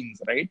their means,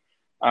 right?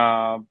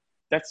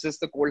 That's just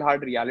the cold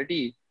hard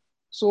reality.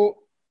 So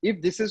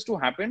if this is to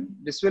happen,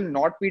 this will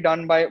not be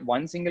done by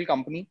one single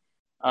company.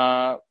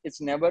 It's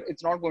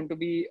not going to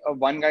be a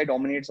one guy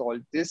dominates all.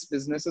 This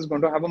business is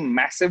going to have a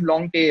massive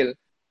long tail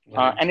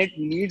And it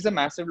needs a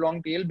massive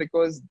long tail,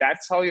 because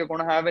that's how you're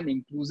going to have an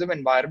inclusive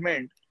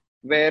environment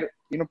where,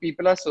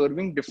 people are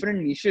serving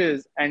different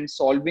niches and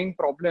solving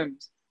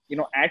problems,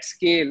 at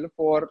scale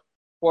for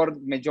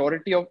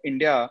majority of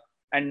India,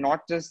 and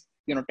not just,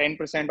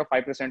 10% or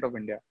 5% of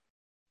India.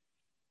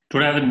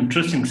 Today, I have an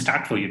interesting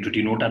stat for you to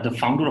denote that the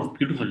founder of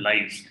Beautiful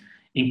Lives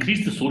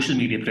increased the social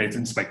media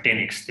presence by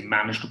 10x. They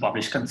managed to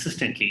publish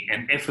consistently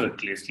and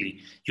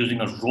effortlessly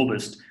using a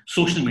robust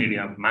social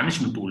media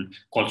management tool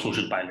called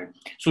Social Pilot.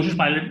 Social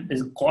Pilot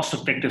is a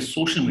cost-effective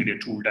social media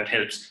tool that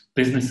helps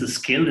businesses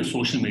scale their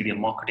social media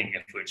marketing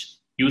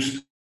efforts.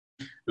 Use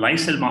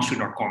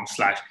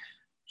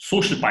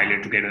livesellmastery.com/social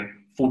pilot to get a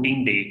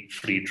 14-day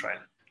free trial.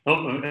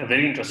 Oh,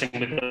 very interesting,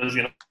 because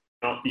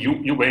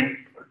you went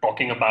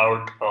talking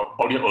about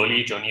your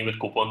early journey with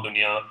Coupon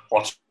Dunia,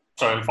 Hotstar,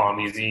 and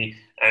Farmeasy,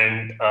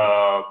 and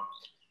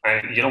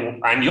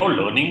your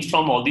learnings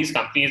from all these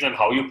companies and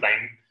how you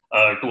plan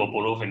to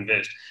Apollo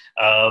Finvest.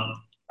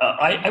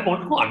 I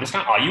want to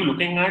understand: are you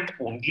looking at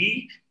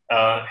only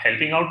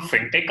helping out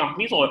fintech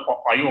companies, or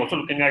are you also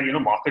looking at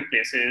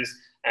marketplaces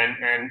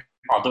and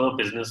other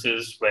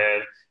businesses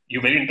where you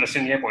very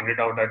interestingly pointed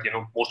out that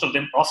most of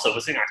them are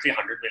servicing actually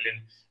 100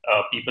 million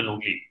people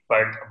only.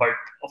 But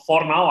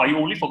for now, are you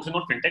only focusing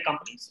on fintech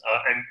companies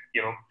and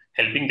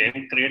helping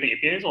them create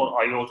APIs, or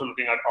are you also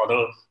looking at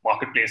other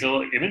marketplaces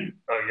or even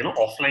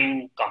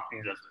offline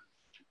companies as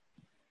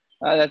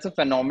well? That's a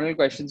phenomenal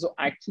question. So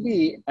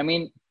actually, I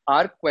mean,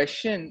 our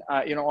question,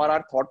 or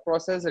our thought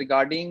process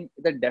regarding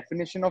the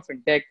definition of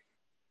fintech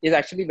is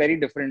actually very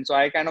different. So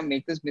I kind of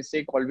make this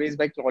mistake always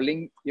by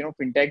calling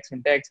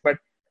fintechs, but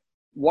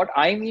what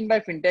I mean by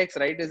fintechs,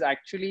 right, is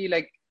actually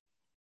like,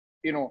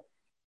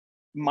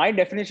 my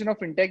definition of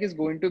fintech is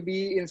going to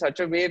be in such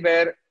a way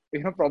where,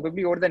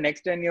 probably over the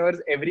next 10 years,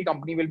 every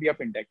company will be a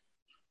fintech.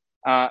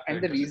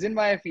 And the reason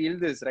why I feel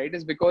this, right,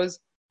 is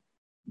because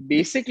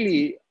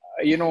basically,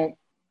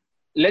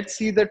 let's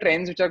see the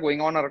trends which are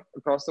going on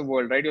across the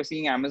world, right? You're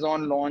seeing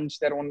Amazon launch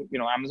their own,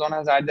 Amazon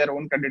has had their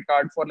own credit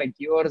card for like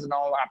years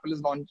now. Apple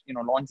has launched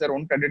their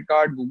own credit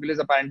card. Google is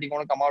apparently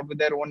going to come out with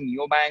their own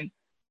neobank.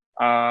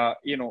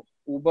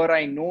 Uber,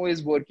 I know,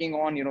 is working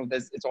on,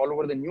 it's all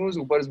over the news.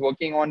 Uber is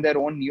working on their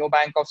own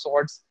neobank of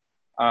sorts.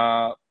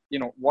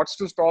 What's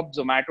to stop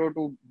Zomato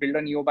to build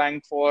a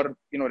neobank for,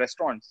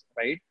 restaurants,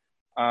 right?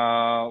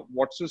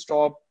 What's to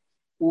stop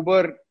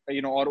Uber,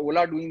 or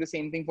Ola doing the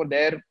same thing for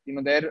their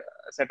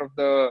set of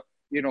the,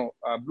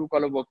 blue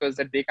collar workers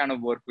that they kind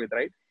of work with,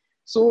 right?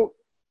 So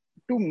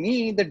to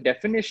me, the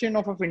definition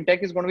of a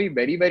fintech is going to be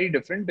very, very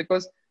different,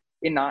 because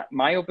in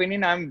my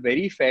opinion, I'm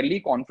very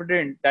fairly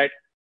confident that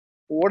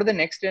over the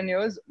next 10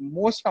 years,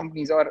 most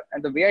companies,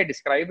 and the way I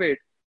describe it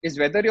is,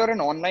 whether you're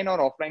an online or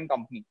offline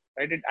company,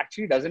 right? It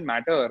actually doesn't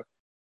matter.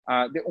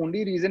 The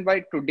only reason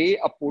why today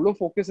Apollo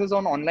focuses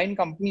on online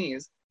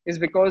companies is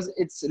because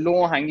it's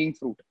low hanging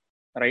fruit,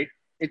 right?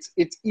 It's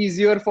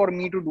easier for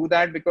me to do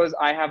that because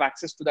I have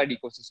access to that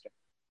ecosystem.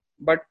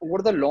 But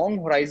over the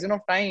long horizon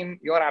of time,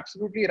 you're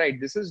absolutely right.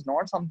 This is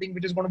not something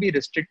which is going to be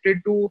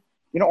restricted to,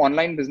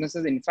 online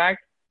businesses. In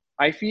fact,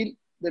 I feel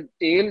the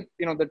tail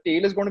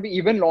is going to be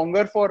even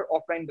longer for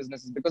offline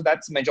businesses, because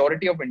that's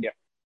majority of India,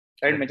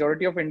 right?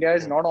 Majority of India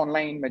is not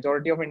online.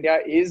 Majority of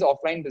India is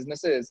offline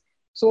businesses.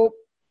 So,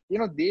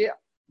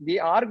 they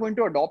are going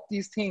to adopt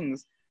these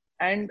things.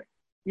 And,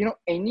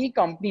 any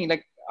company,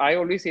 like I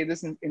always say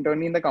this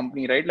internally in the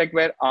company, right? Like,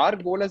 where our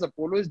goal as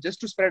Apollo is just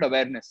to spread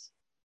awareness.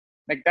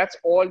 Like, that's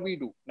all we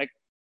do. Like,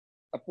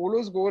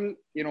 Apollo's goal,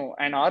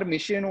 and our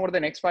mission over the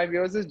next 5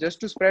 years is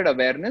just to spread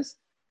awareness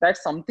that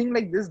something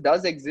like this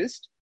does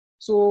exist.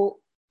 So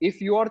if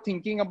you are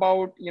thinking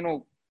about,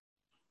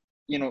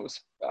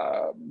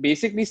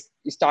 basically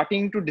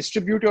starting to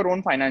distribute your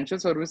own financial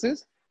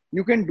services,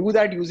 you can do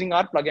that using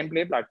our plug and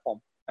play platform,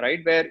 right?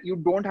 Where you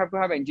don't have to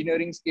have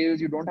engineering skills.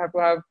 You don't have to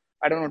have,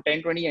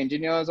 10, 20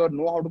 engineers or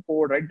know how to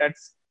code, right?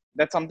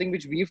 That's something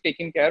which we've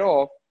taken care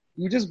of.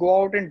 You just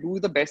go out and do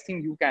the best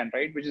thing you can,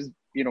 right? Which is,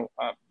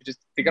 just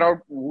figure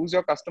out who's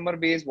your customer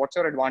base, what's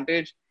your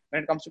advantage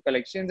when it comes to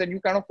collections, and you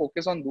kind of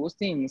focus on those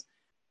things.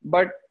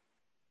 But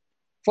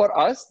for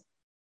us,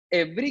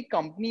 every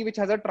company which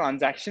has a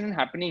transaction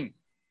happening,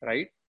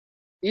 right,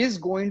 is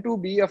going to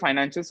be a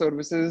financial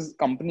services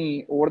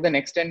company over the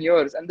next 10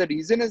 years. And the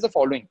reason is the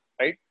following,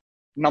 right?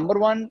 Number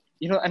one,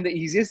 and the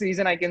easiest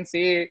reason I can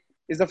say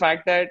is the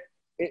fact that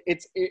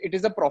it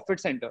is a profit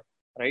center,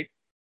 right?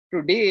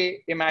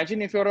 Today,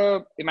 imagine if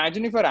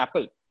you're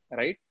Apple,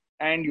 right?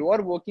 And you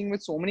are working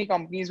with so many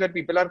companies where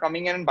people are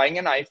coming in and buying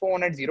an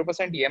iPhone at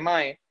 0%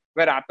 EMI,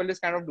 where Apple is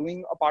kind of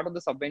doing a part of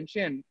the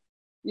subvention.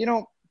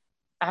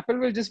 Apple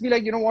will just be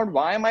like, what,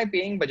 why am I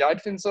paying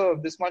Bajaj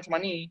Finserv this much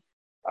money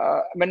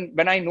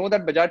when I know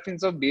that Bajaj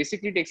Finserv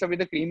basically takes away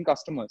the clean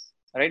customers,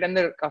 right? And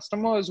the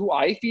customers who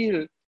I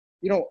feel,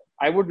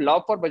 I would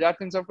love for Bajaj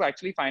Finserv to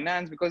actually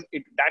finance, because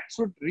that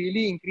should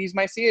really increase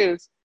my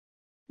sales.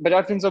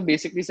 Bajaj Finserv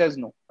basically says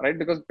no, right?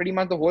 Because pretty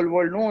much the whole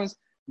world knows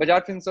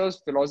Bajaj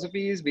Finserv's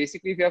philosophy is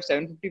basically, if you have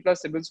 750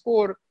 plus CIBIL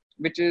score,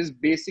 which is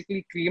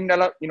basically creme de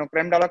la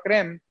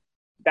creme,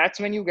 that's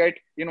when you get,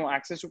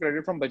 access to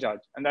credit from Bajaj.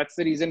 And that's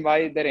the reason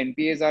why their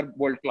NPAs are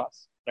world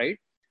class, right?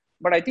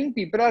 But I think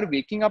people are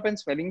waking up and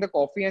smelling the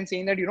coffee and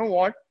saying that, you know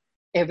what,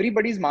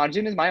 everybody's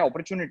margin is my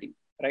opportunity,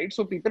 right?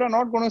 So people are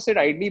not going to sit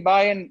idly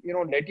by and,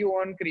 let you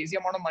earn crazy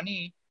amount of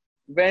money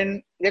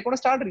when they're going to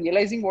start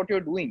realizing what you're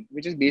doing,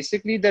 which is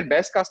basically their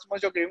best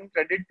customers you're giving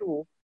credit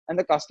to, and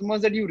the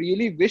customers that you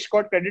really wish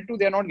got credit to,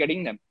 they're not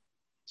getting them.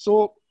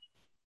 So,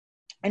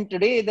 and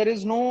today there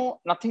is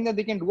nothing that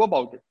they can do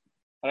about it,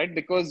 right?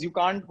 Because you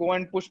can't go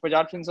and push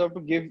Bajaj Finserv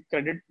to give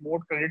more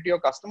credit to your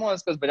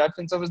customers, because Bajaj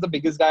Finserv is the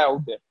biggest guy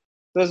out there.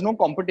 So there's no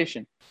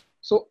competition.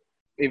 So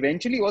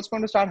eventually what's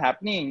going to start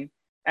happening,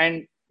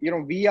 and,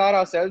 we are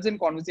ourselves in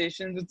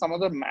conversations with some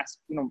of the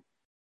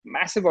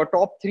massive or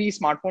top 3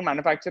 smartphone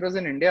manufacturers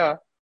in India,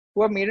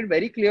 who have made it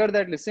very clear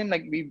that, listen,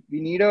 like we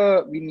need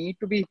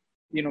to be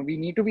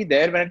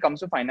there when it comes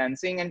to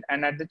financing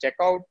and at the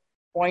checkout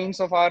points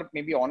of our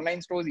maybe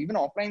online stores, even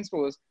offline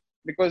stores,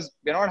 because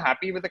we're not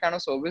happy with the kind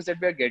of service that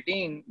we're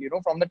getting,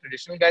 from the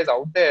traditional guys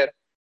out there.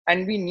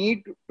 And we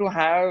need to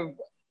have,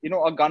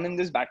 a gun in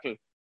this battle,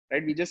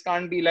 right? We just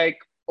can't be like,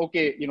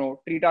 okay,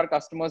 treat our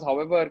customers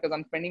however, because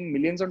I'm spending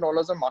millions of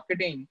dollars on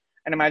marketing.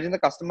 And imagine the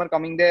customer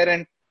coming there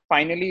and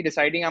finally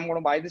deciding, I'm going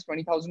to buy this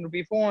 20,000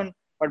 rupee phone,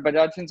 but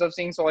Bajaj Finserv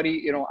saying,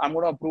 sorry, I'm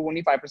going to approve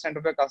only 5%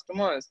 of your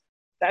customers.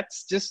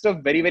 That's just a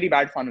very, very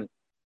bad funnel,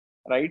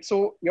 right?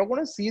 So you're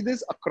going to see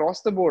this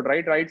across the board,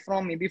 right? Right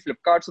from maybe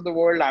Flipkarts of the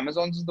world,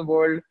 Amazons of the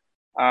world.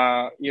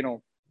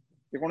 You're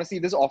going to see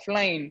this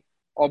offline,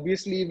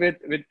 obviously with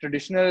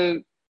traditional,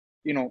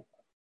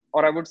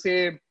 or I would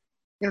say,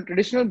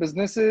 traditional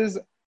businesses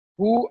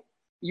who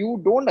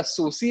you don't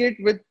associate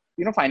with,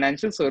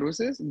 financial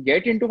services,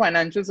 get into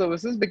financial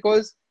services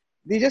because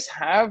they just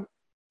have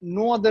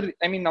no other.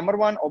 I mean, number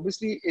one,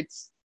 obviously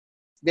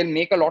they'll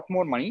make a lot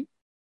more money.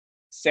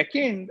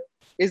 Second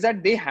is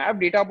that they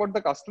have data about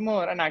the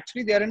customer, and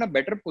actually they are in a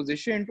better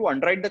position to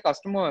underwrite the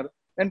customer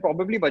than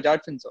probably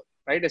Bajaj Finserv,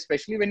 right?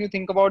 Especially when you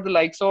think about the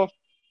likes of,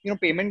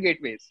 payment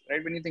gateways,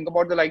 right? When you think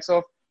about the likes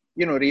of,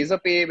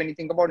 Razorpay, when you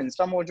think about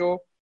InstaMojo.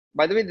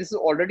 By the way, this is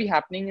already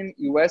happening in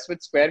US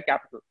with Square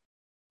Capital,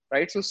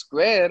 right? So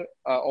Square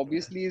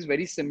obviously is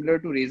very similar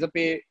to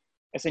Razorpay,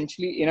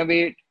 essentially in a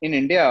way in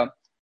India.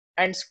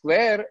 And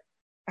Square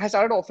has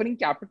started offering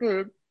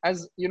capital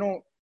as,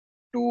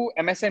 to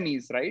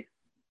MSMEs, right?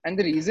 And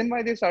the reason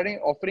why they're starting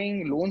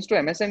offering loans to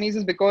MSMEs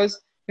is because,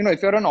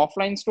 if you're an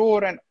offline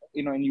store and,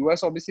 in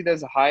US, obviously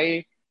there's a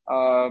high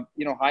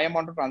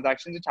amount of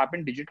transactions which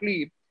happen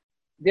digitally.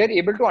 They're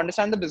able to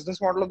understand the business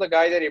model of the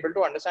guy. They're able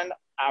to understand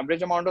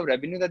average amount of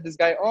revenue that this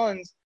guy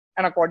earns.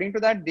 And according to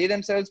that, they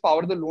themselves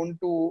power the loan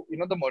to,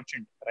 the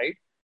merchant, right?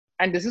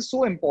 And this is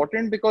so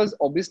important because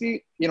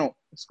obviously,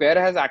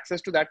 Square has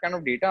access to that kind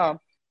of data.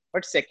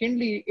 But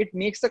secondly, it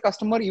makes the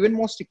customer even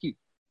more sticky,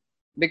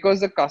 because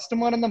the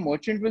customer and the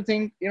merchant will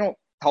think,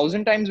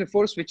 1,000 times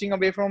before switching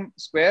away from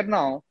Square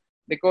now,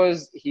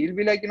 because he'll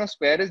be like,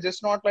 Square is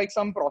just not like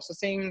some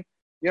processing,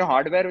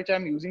 hardware which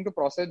I'm using to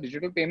process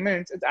digital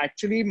payments. It's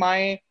actually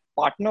my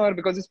partner,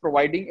 because it's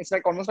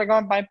like almost like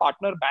my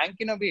partner bank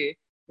in a way,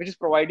 which is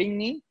providing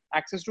me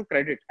access to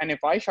credit. And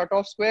if I shut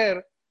off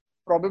Square,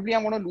 probably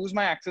I'm going to lose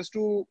my access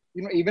to,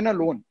 even a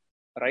loan,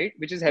 right?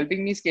 Which is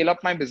helping me scale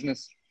up my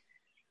business.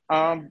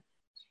 And,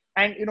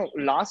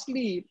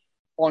 lastly,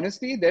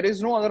 honestly, there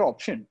is no other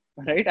option,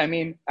 right? I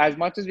mean, as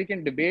much as we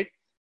can debate,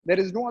 there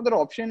is no other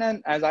option.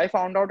 And as I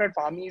found out at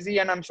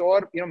FarmEasy, and I'm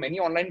sure, many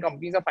online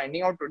companies are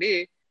finding out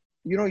today,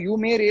 you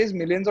may raise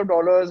millions of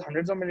dollars,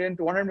 hundreds of millions,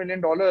 $200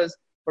 million,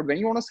 but when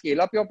you want to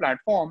scale up your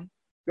platform,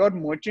 your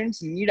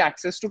merchants need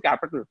access to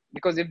capital,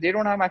 because if they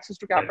don't have access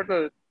to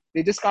capital,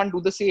 they just can't do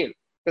the sale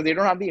because they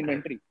don't have the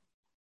inventory.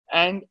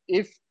 And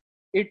if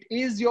it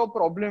is your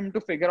problem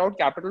to figure out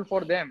capital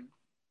for them,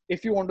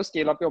 if you want to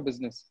scale up your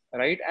business,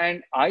 right?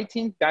 And I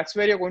think that's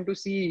where you're going to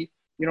see,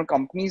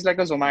 companies like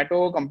a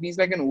Zomato, companies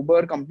like an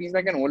Uber, companies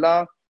like an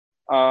Ola,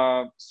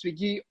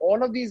 Swiggy,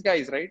 all of these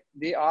guys, right?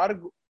 They are,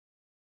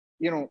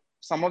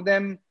 some of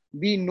them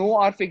we know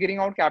are figuring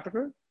out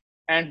capital,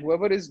 and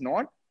whoever is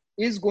not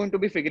is going to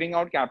be figuring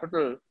out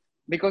capital,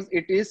 because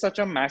it is such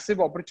a massive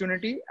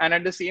opportunity. And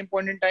at the same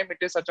point in time, it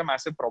is such a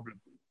massive problem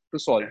to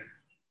solve.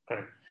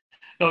 Correct.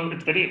 No,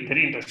 it's very,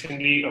 very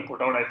interestingly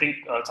put out. I think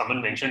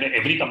someone mentioned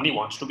every company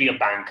wants to be a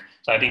bank.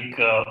 So I think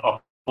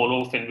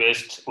Apollo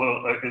Finvest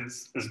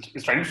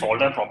is trying to solve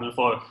that problem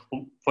for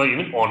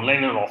even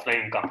online and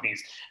offline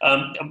companies.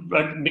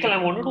 But Mikhil, I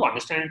wanted to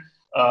understand,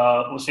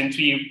 since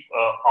we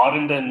are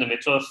in the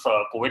midst of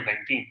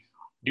COVID-19,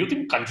 do you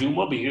think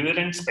consumer behavior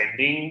and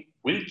spending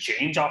will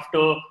change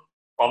after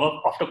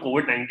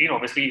COVID-19?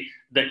 Obviously,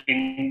 the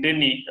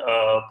Indian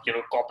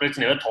corporates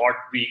never thought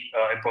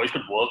employees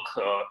could work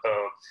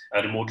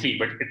remotely,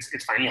 but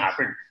it's finally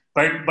happened.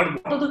 But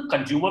what are the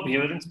consumer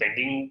behavior and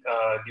spending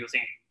do you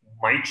think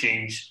might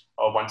change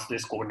once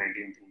this COVID-19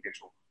 thing gets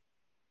over?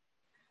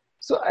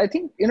 So I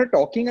think,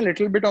 talking a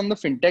little bit on the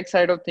fintech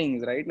side of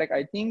things, right? Like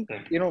I think,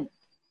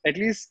 at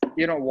least,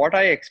 what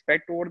I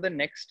expect over the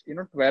next,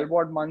 12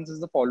 odd months is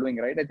the following,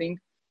 right? I think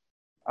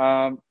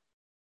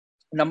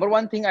number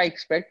one thing I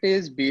expect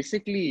is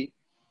basically,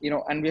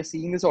 and we're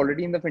seeing this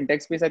already in the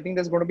fintech space. I think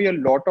there's going to be a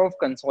lot of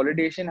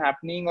consolidation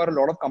happening or a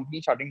lot of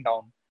companies shutting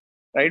down,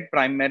 right?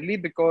 Primarily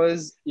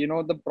because,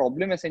 the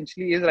problem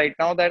essentially is right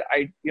now that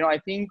I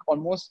think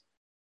almost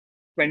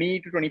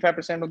 20 to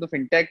 25% of the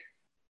fintech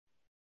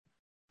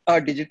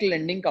digital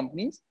lending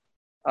companies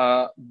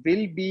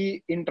will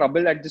be in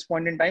trouble at this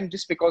point in time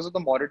just because of the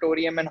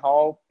moratorium and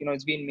how,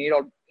 it's been made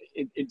out.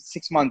 It's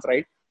 6 months,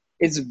 right?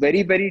 It's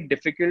very, very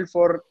difficult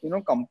for,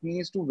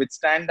 companies to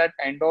withstand that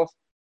kind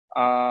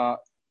of,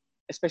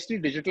 especially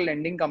digital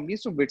lending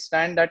companies to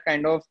withstand that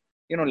kind of,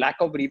 lack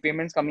of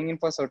repayments coming in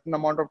for a certain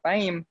amount of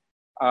time,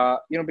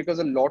 because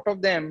a lot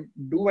of them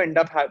do end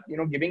up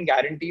giving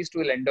guarantees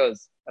to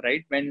lenders,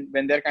 right? When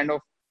they're kind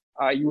of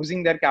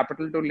using their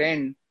capital to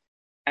lend,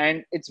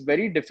 and it's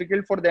very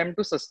difficult for them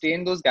to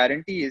sustain those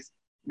guarantees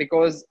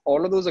because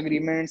all of those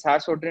agreements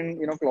have certain,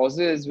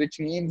 clauses, which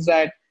means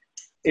that,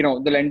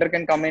 the lender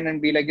can come in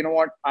and be like,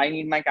 what, I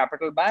need my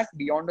capital back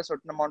beyond a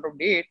certain amount of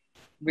date,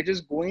 which is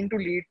going to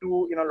lead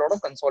to, a lot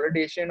of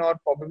consolidation or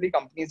probably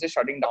companies just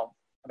shutting down,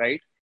 right?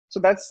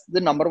 So that's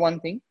the number one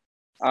thing.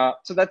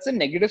 So that's the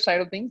negative side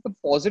of things. The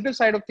positive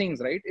side of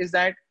things, right, is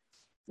that,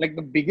 like,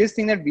 the biggest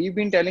thing that we've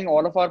been telling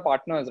all of our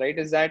partners, right,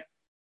 is that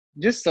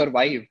just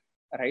survive,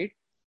 right?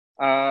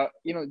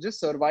 Just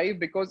survive,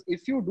 because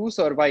if you do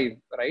survive,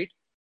 right,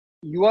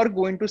 you are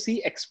going to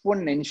see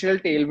exponential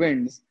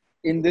tailwinds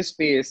in this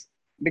space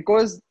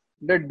because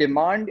the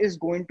demand is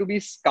going to be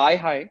sky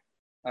high,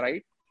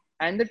 right?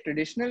 And the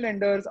traditional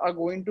lenders are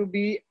going to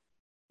be,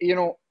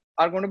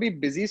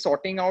 busy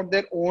sorting out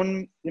their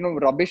own,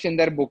 rubbish in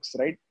their books,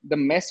 right? The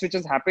mess which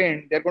has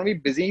happened, they're going to be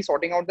busy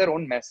sorting out their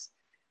own mess.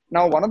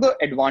 Now, one of the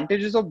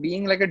advantages of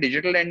being like a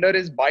digital lender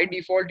is by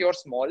default, you're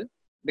small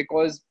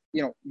because,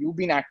 you've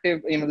been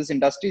active, this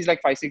industry is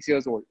like 5-6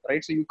 years old,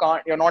 right? So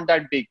you're not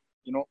that big,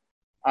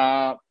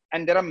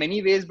 and there are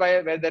many ways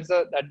where that's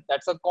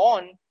a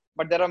con,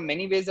 but there are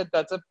many ways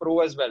that's a pro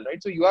as well,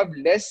 right? So you have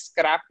less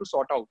scrap to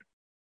sort out,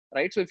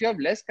 right? So if you have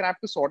less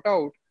scrap to sort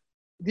out,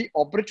 the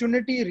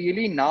opportunity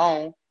really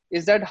now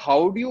is that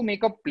how do you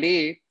make a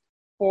play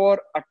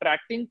for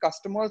attracting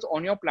customers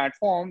on your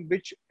platform,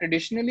 which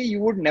traditionally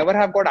you would never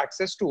have got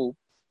access to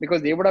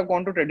because they would have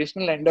gone to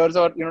traditional lenders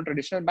or,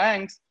 traditional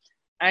banks.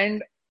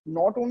 And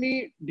not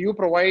only do you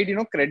provide,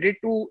 credit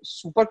to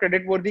super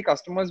credit worthy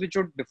customers, which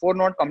would before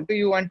not come to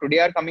you and today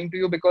are coming to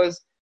you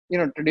because,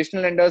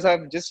 traditional lenders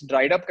have just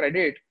dried up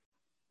credit.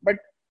 But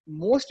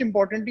most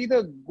importantly,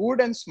 the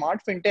good and smart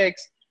fintechs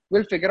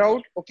will figure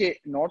out, okay,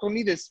 not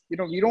only this, we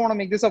don't want to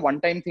make this a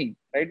one-time thing,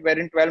 right? Where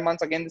in 12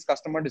 months, again, this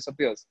customer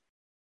disappears.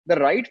 The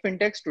right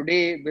fintechs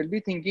today will be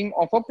thinking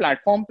of a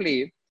platform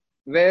play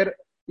where,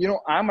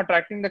 I'm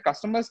attracting the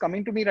customers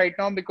coming to me right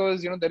now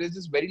because, there is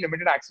this very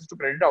limited access to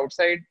credit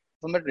outside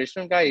from the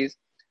traditional guys.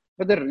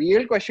 But the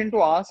real question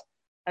to ask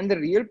and the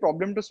real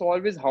problem to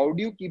solve is how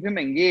do you keep him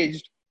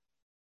engaged,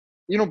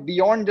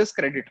 beyond just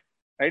credit,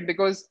 right?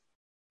 Because,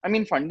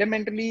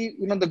 fundamentally,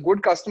 the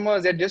good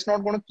customers, they're just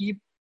not going to keep,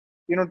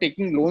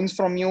 taking loans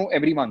from you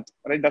every month,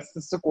 right? That's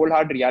the cold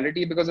hard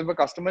reality, because if a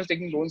customer is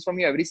taking loans from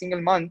you every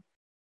single month,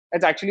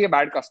 it's actually a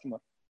bad customer,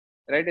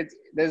 right?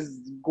 There's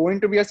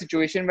going to be a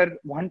situation where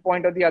one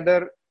point or the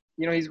other,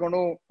 he's going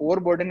to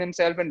overburden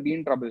himself and be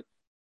in trouble.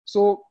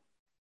 So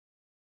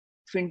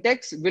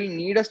fintechs will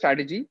need a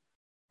strategy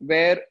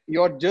where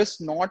you're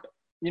just not,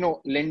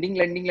 lending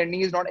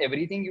is not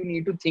everything. You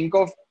need to think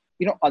of,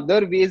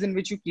 other ways in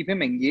which you keep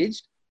him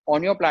engaged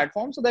on your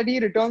platform so that he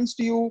returns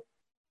to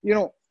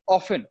you,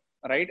 often,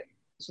 right?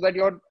 So that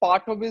you're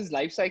part of his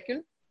life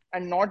cycle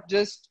and not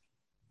just,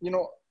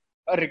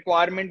 a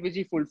requirement which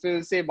he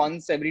fulfills, say,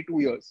 once every 2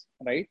 years,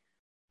 right?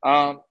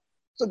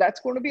 So that's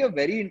going to be a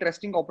very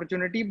interesting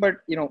opportunity. But,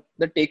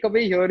 the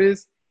takeaway here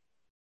is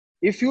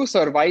if you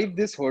survive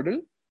this hurdle,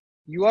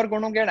 you are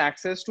going to get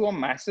access to a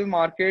massive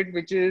market,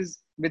 which is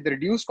with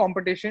reduced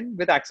competition,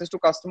 with access to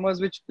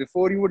customers, which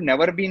before you would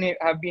never have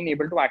been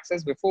able to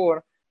access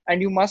before.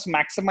 And you must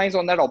maximize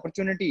on that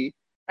opportunity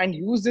and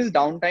use this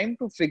downtime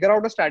to figure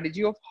out a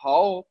strategy of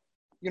how,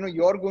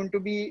 you're going to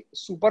be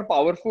super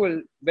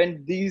powerful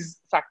when these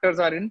factors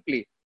are in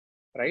play,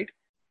 right?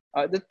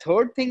 The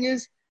third thing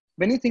is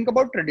when you think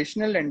about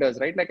traditional lenders,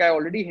 right? Like I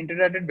already hinted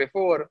at it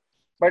before,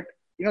 but,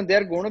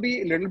 they're going to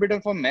be a little bit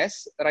of a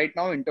mess right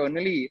now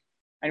internally.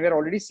 And we're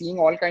already seeing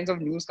all kinds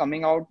of news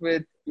coming out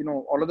with,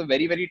 all of the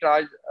very, very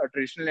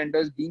traditional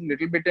lenders being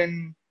little bit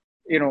in,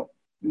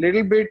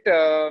 little bit,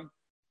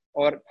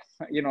 or,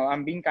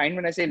 I'm being kind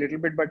when I say little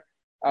bit, but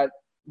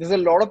there's a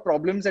lot of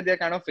problems that they're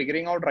kind of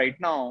figuring out right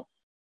now.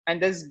 And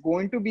there's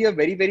going to be a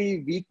very,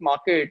 very weak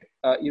market,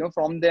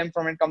 from them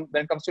when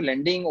it comes to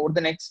lending over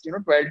the next,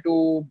 12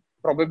 to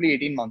probably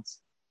 18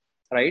 months,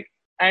 right?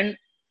 And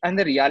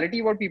the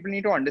reality, what people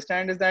need to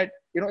understand is that,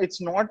 it's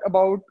not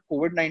about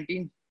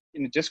COVID-19,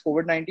 just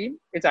COVID-19.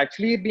 It's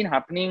actually been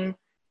happening.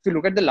 If you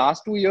look at the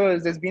last 2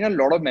 years, there's been a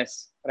lot of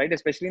mess, right?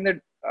 Especially in the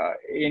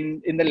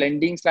in the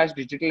lending /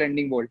 digital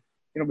lending world.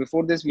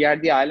 Before this, we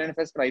had the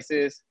IL&FS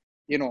crisis.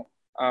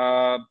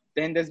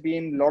 then there's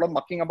been a lot of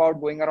mucking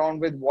about going around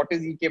with what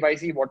is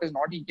eKYC, what is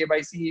not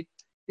eKYC,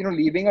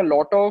 leaving a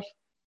lot of,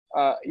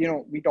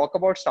 we talk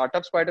about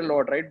startups quite a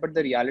lot, right? But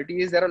the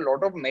reality is there are a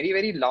lot of very,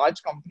 very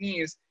large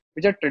companies,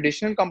 which are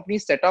traditional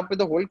companies set up with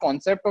the whole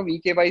concept of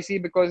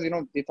eKYC because,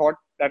 they thought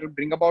that would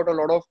bring about a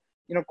lot of,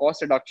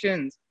 cost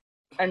reductions.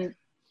 And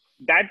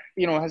that,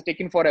 has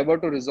taken forever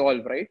to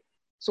resolve, right?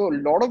 So a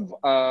lot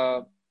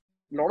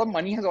of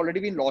money has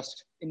already been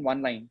lost in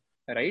one line,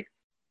 right?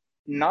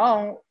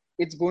 Now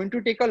it's going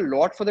to take a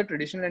lot for the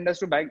traditional lenders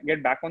to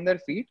get back on their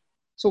feet.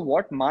 So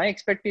what my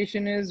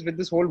expectation is with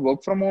this whole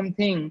work from home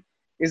thing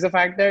is the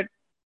fact that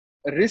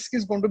risk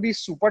is going to be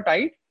super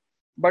tight.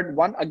 But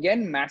one,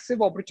 again,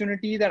 massive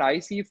opportunity that I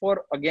see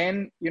for,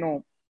 again,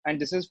 and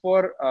this is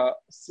for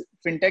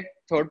fintech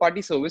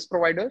third-party service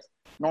providers,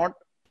 not,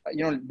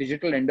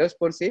 digital lenders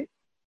per se,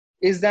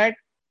 is that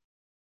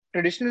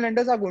traditional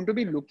lenders are going to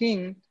be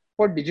looking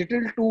for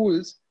digital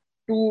tools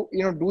to,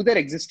 do their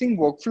existing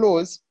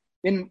workflows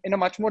in a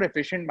much more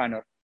efficient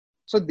manner.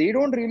 So they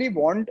don't really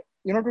want,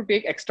 to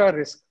take extra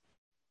risk,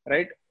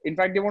 right? In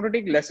fact, they want to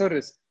take lesser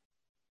risk.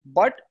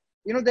 But,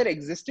 their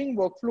existing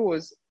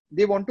workflows,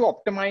 they want to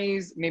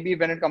optimize maybe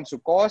when it comes to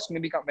cost,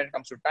 maybe when it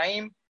comes to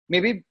time,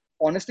 maybe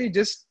honestly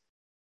just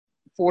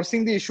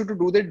forcing the issue to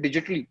do that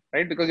digitally,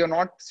 right? Because you're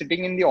not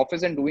sitting in the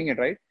office and doing it,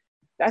 right?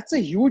 That's a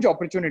huge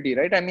opportunity,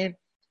 right? I mean,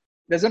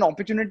 there's an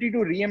opportunity to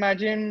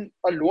reimagine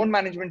a loan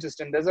management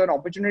system. There's an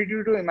opportunity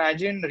to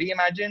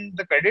reimagine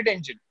the credit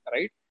engine,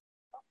 right?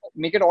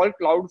 Make it all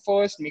cloud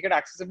first, make it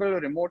accessible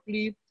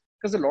remotely.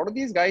 Because a lot of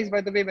these guys,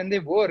 by the way, when they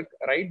work,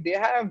 right, they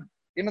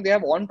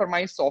have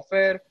on-premise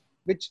software,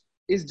 which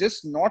is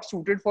just not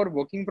suited for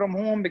working from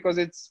home because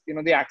it's,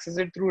 they access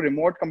it through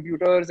remote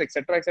computers,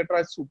 etc.,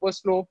 etc. It's super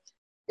slow.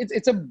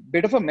 It's a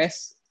bit of a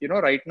mess,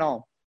 right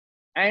now.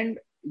 And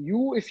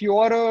if you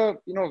are a,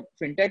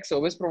 fintech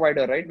service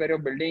provider, right, where you're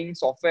building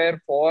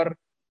software for,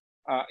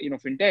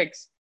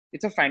 fintechs,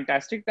 it's a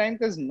fantastic time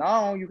because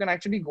now you can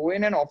actually go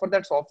in and offer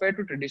that software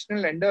to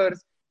traditional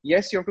lenders.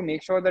 Yes, you have to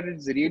make sure that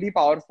it's really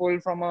powerful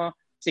from a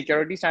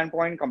security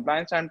standpoint,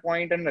 compliance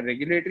standpoint, and a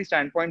regulatory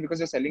standpoint because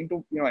you're selling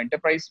to,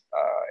 enterprise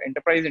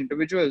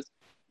individuals.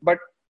 But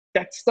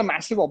that's the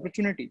massive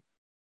opportunity,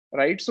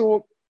 right?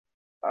 So,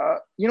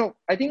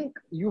 I think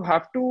you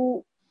have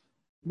to,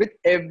 with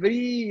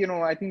every,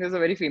 I think there's a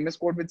very famous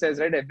quote which says,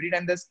 right, every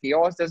time there's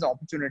chaos, there's an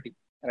opportunity,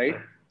 right?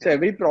 So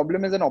every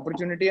problem is an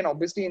opportunity. And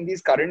obviously in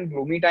these current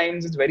gloomy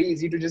times, it's very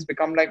easy to just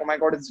become like, oh my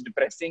God, it's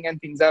depressing and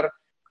things are,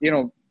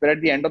 we're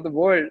at the end of the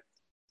world.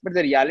 But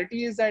the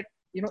reality is that,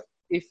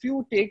 if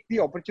you take the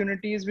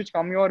opportunities which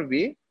come your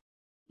way,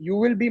 you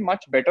will be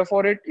much better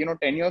for it,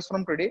 10 years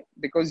from today,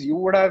 because you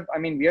would have, I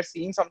mean, we are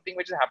seeing something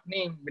which is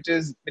happening, which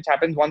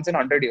happens once in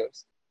 100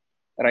 years,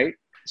 right?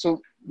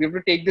 So we have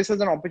to take this as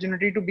an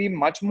opportunity to be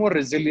much more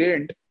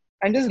resilient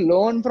and just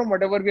learn from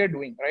whatever we are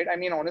doing, right? I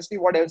mean, honestly,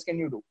 what else can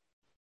you do,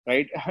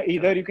 right?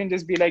 Either you can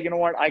just be like,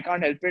 what, I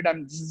can't help it.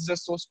 This is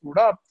just so screwed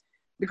up.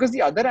 Because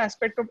the other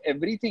aspect of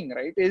everything,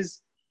 right,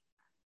 is,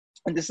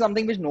 and this is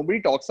something which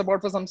nobody talks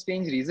about for some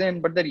strange reason,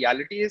 but the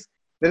reality is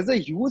there is a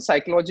huge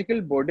psychological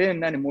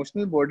burden and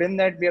emotional burden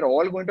that we are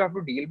all going to have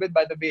to deal with,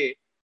 by the way,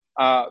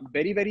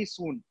 very, very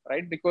soon,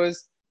 right?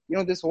 Because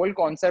this whole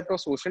concept of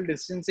social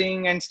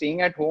distancing and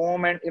staying at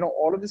home and,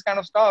 all of this kind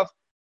of stuff,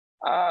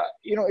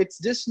 it's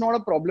just not a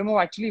problem of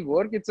actually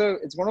work. It's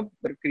going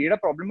to create a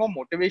problem of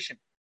motivation.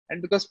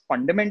 And because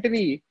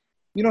fundamentally,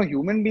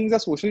 human beings are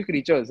social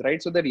creatures,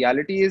 right? So the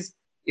reality is,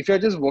 if you're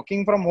just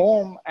working from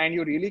home and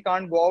you really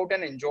can't go out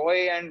and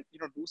enjoy and,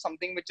 do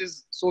something which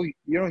is so,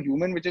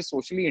 human, which is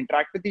socially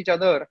interact with each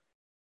other,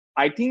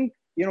 I think,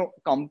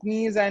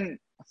 companies and,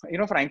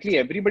 frankly,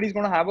 everybody's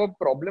going to have a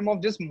problem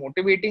of just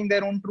motivating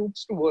their own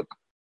troops to work.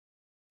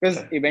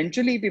 Because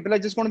eventually people are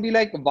just going to be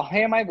like, why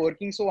am I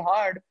working so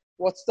hard?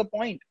 What's the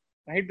point,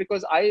 right?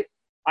 Because I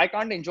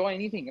can't enjoy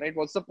anything, right?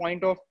 What's the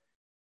point of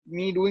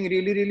me doing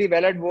really, really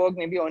well at work,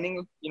 maybe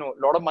earning, a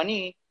lot of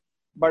money,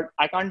 but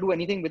I can't do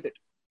anything with it,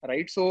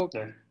 right? So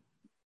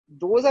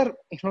those are,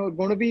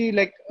 going to be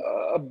like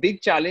a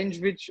big challenge,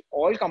 which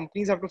all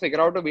companies have to figure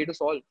out a way to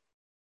solve.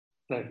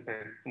 Right.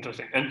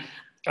 Interesting. And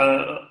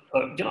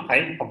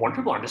I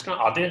wanted to understand: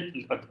 are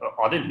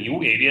there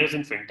new areas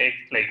in fintech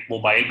like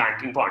mobile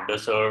banking for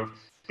underserved,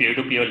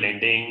 peer-to-peer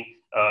lending,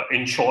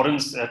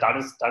 insurance?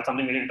 That's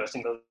something very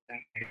interesting.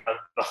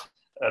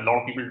 A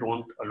lot of people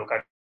don't look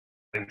at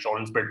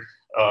insurance, but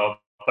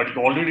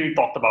you already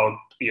talked about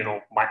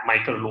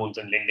micro loans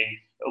and lending.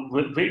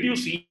 Where do you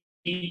see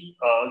the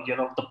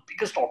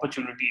biggest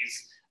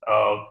opportunities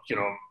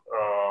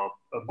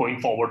going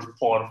forward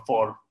for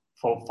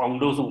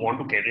founders who want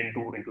to get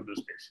into this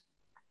space?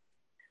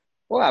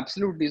 Oh,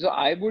 absolutely. So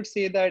I would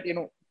say that,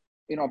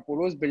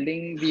 Apollo is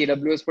building the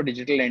AWS for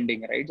digital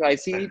lending, right? So I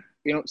see,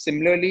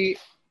 similarly,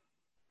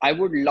 I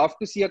would love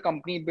to see a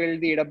company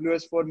build the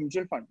AWS for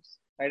mutual funds,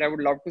 right? I would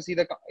love to see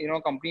the,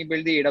 company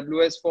build the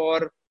AWS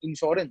for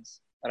insurance,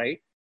 right?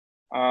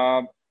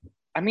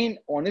 I mean,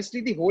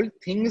 honestly, the whole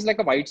thing is like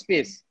a white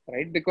space,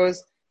 right?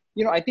 Because,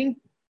 I think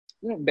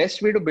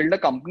best way to build a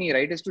company,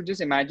 right, is to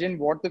just imagine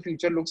what the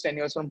future looks 10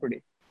 years from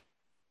today,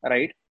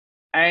 right?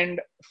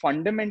 And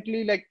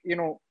fundamentally, like,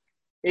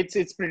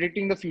 it's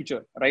predicting the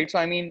future, right? So,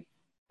 I mean,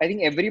 I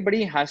think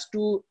everybody has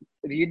to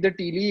read the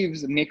tea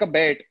leaves, make a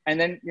bet, and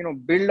then,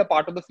 build a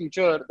part of the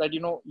future that,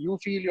 you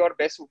feel you're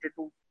best suited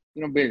to,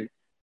 build.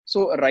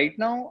 So right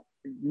now,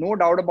 no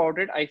doubt about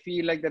it, I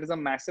feel like there is a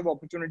massive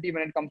opportunity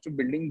when it comes to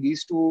building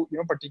these two,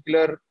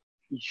 particular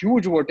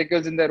huge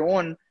verticals in their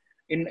own,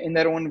 in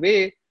their own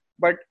way.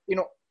 But,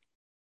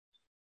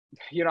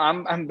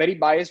 I'm very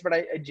biased, but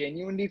I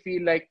genuinely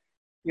feel like,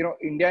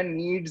 India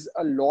needs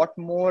a lot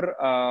more,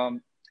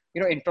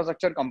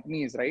 infrastructure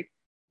companies, right?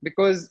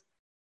 Because,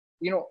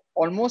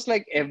 almost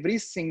like every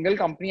single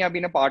company I've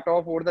been a part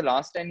of over the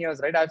last 10 years,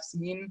 right? I've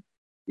seen,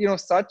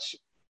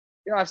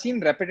 I've seen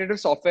repetitive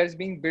softwares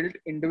being built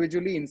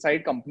individually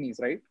inside companies,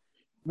 right?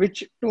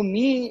 Which to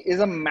me is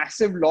a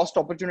massive lost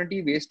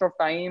opportunity, waste of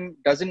time,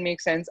 doesn't make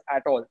sense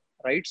at all,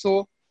 right?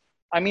 So,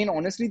 I mean,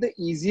 honestly, the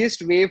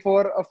easiest way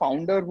for a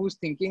founder who's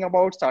thinking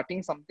about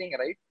starting something,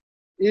 right,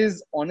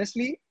 is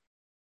honestly,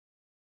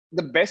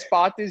 the best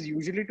path is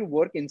usually to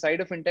work inside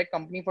a fintech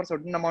company for a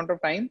certain amount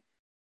of time,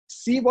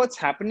 see what's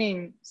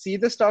happening, see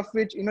the stuff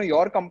which,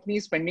 your company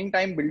is spending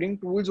time building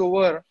tools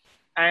over.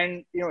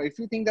 And, if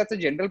you think that's a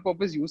general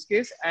purpose use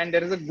case and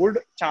there is a good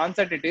chance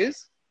that it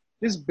is,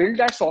 just build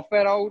that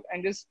software out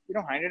and just,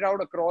 hand it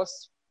out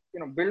across,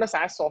 build a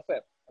SaaS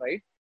software,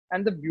 right?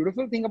 And the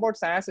beautiful thing about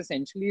SaaS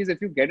essentially is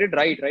if you get it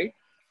right, you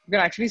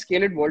can actually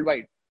scale it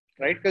worldwide,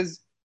 right?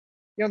 Because,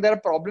 there are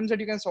problems that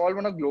you can solve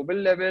on a global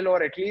level,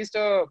 or at least,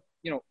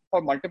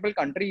 for multiple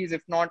countries,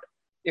 if not,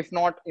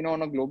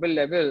 on a global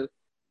level.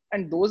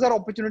 And those are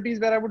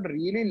opportunities where I would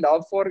really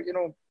love for,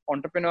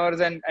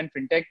 entrepreneurs and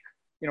fintech,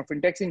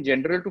 fintechs in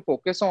general to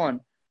focus on.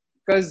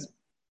 Because,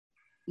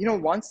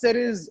 once there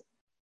is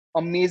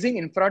amazing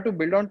infra to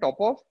build on top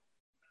of,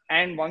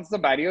 and once the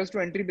barriers to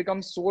entry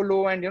become so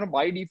low and,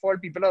 by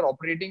default, people are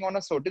operating on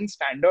a certain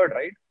standard,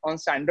 right? On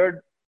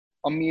standard,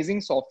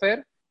 amazing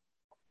software,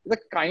 the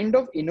kind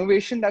of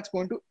innovation that's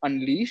going to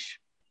unleash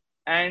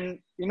and,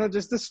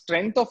 just the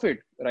strength of it,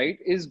 right,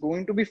 is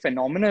going to be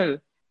phenomenal.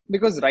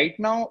 Because right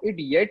now it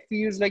yet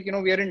feels like,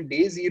 we are in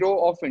day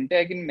zero of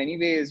fintech in many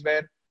ways,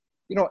 where,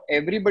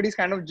 everybody's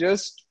kind of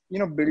just,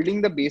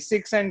 building the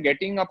basics and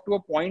getting up to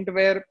a point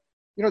where,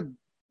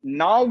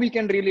 now we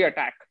can really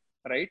attack,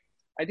 right?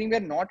 I think we're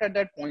not at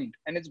that point,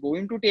 and it's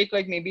going to take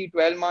like maybe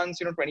 12 months,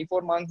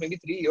 24 months, maybe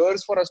 3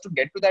 years for us to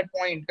get to that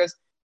point, because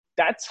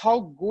that's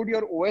how good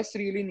your OS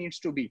really needs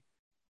to be,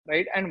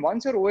 right? And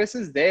once your OS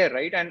is there,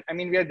 right? And I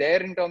mean, we are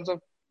there in terms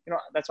of,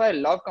 that's why I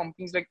love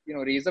companies like,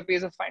 Razorpay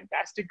is a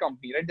fantastic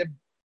company, right? They're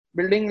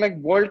building like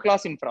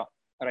world-class infra,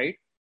 right?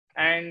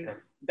 And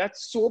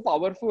that's so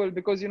powerful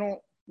because,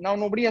 now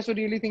nobody has to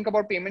really think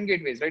about payment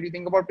gateways, right? You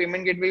think about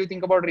payment gateway, you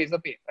think about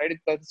Razorpay, right?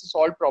 That's a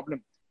solved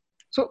problem.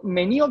 So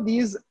many of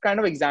these kind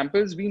of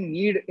examples we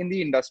need in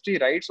the industry,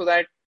 right? So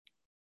that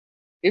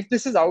if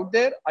this is out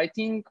there, I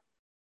think,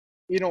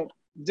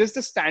 just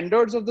the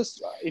standards of this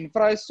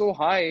infra is so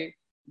high,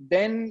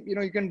 then,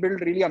 you can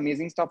build really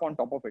amazing stuff on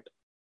top of it.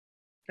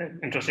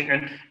 Interesting.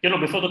 And,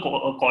 before the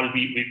call,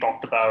 we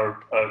talked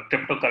about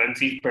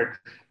cryptocurrencies, but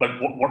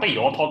what are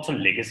your thoughts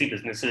on legacy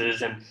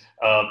businesses? And,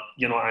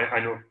 I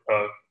know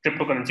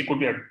cryptocurrency could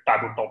be a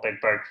taboo topic,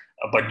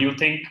 but do you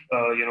think,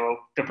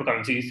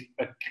 cryptocurrencies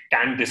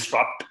can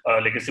disrupt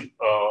legacy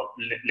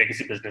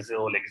businesses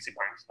or legacy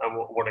banks?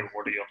 What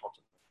are your thoughts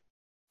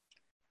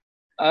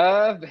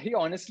on that? Very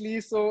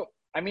honestly, so,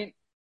 I mean,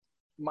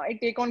 my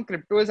take on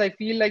crypto is I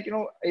feel like,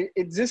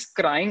 it's just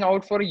crying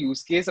out for a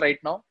use case right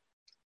now.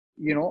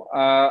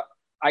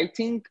 I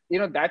think,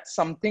 that's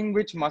something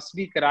which must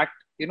be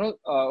cracked,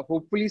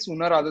 hopefully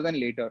sooner rather than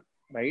later,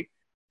 right?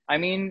 I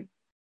mean,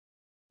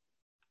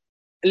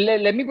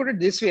 let me put it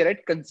this way,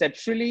 right?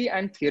 Conceptually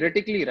and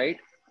theoretically, right?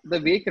 The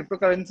way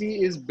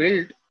cryptocurrency is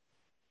built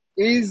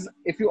is,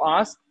 if you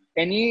ask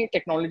any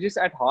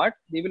technologist at heart,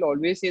 they will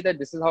always say that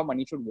this is how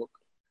money should work,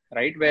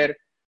 right? Where,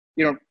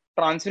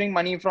 transferring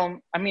money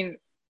from, I mean,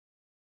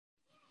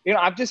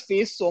 I've just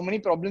faced so many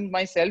problems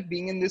myself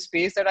being in this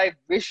space that I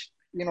wish,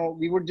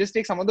 we would just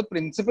take some of the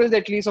principles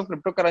at least of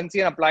cryptocurrency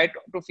and apply it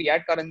to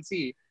fiat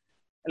currency.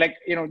 Like,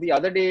 the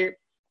other day,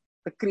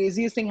 the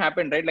craziest thing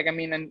happened, right? Like, I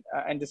mean,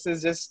 and this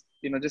is just,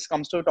 just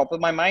comes to the top of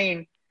my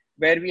mind,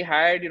 where we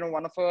had,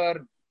 one of our,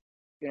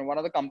 one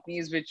of the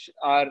companies which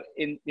are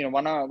in,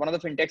 one of the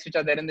fintechs which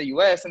are there in the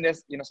US, and they're,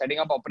 setting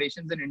up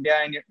operations in India,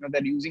 and,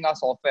 they're using our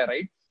software,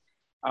 right?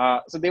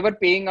 So they were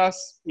paying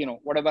us,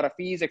 whatever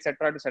fees,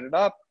 etc., to set it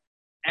up.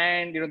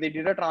 And, they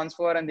did a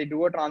transfer, and they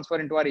do a transfer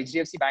into our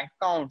HDFC bank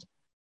account.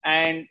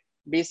 And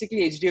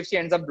basically HDFC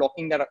ends up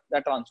blocking that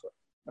transfer,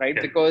 right?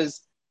 Okay.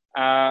 Because,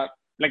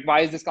 like,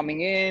 why is this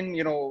coming in?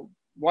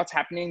 What's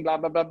happening? Blah,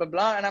 blah, blah, blah,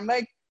 blah. And I'm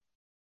like,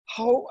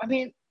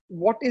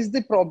 what is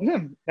the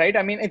problem, right?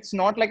 I mean, it's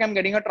not like I'm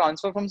getting a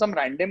transfer from some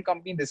random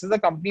company. This is a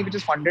company which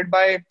is funded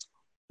by,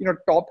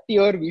 top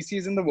tier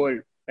VCs in the world,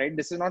 right?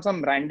 This is not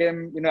some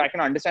random, I can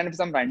understand if it's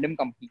some random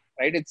company,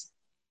 right?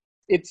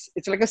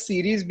 it's like a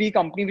Series B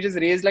company which has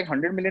raised like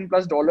 $100 million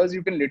plus.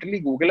 You can literally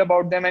Google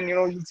about them and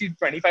you'll see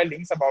 25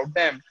 links about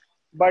them.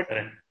 But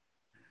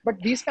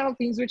these kind of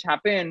things which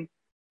happen,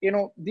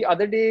 the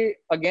other day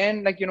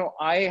again, like,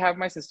 I have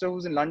my sister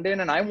who's in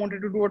London and I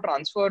wanted to do a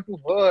transfer to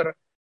her,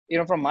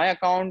 from my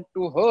account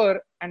to her.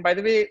 And by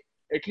the way,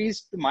 at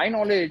least to my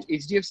knowledge,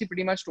 HDFC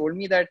pretty much told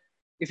me that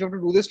if you have to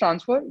do this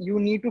transfer, you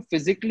need to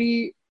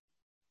physically,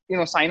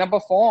 sign up a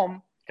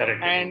form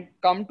and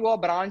come to a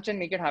branch and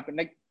make it happen.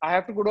 Like, I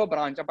have to go to a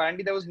branch.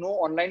 Apparently there was no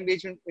online way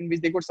in which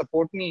they could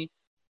support me.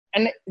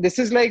 And this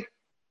is like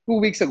 2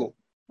 weeks ago,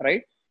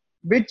 right?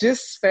 Which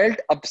just felt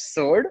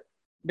absurd,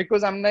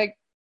 because I'm like,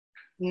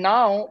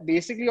 now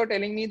basically you're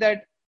telling me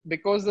that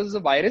because there's a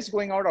virus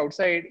going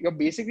outside, you're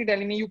basically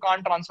telling me you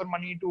can't transfer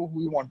money to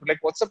who you want to. Like,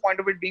 what's the point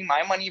of it being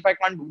my money if I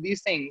can't do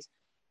these things?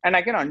 And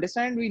I can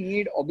understand we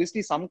need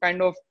obviously some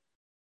kind of,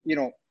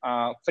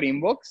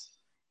 frameworks,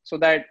 so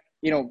that,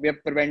 we're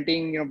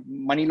preventing,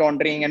 money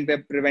laundering, and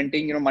we're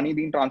preventing, money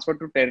being transferred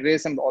to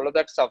terrorists and all of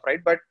that stuff,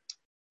 right? But,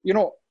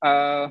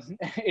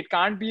 it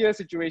can't be a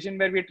situation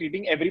where we're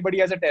treating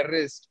everybody as a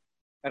terrorist,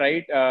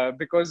 right?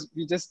 Because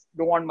we just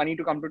don't want money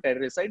to come to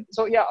terrorists, right?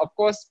 So yeah, of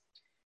course,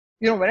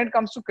 when it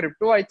comes to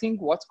crypto, I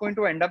think what's going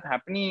to end up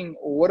happening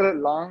over a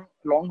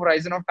long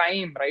horizon of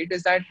time, right,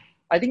 is that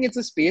I think it's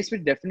a space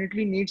which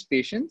definitely needs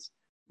patience.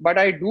 But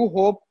I do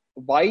hope,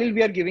 while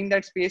we are giving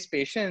that space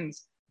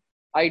patience,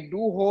 I do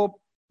hope,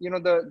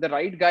 the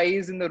right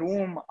guys in the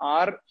room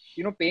are,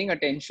 paying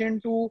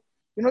attention to,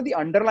 the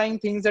underlying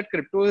things that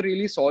crypto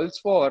really solves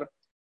for.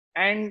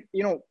 And,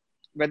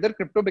 whether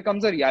crypto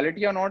becomes a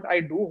reality or not,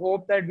 I do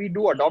hope that we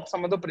do adopt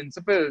some of the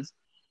principles,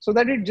 so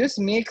that it just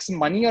makes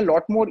money a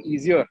lot more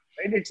easier,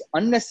 right? It's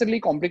unnecessarily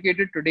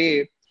complicated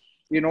today,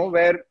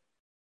 where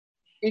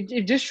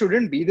it just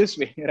shouldn't be this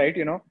way, right?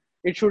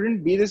 It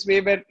shouldn't be this way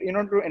where, in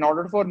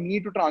order for me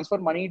to transfer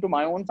money to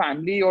my own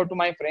family or to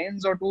my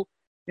friends, or to,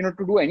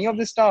 to do any of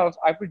this stuff,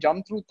 I have to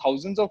jump through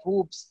thousands of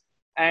hoops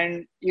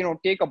and,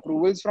 take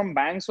approvals from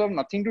banks who have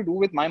nothing to do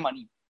with my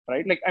money,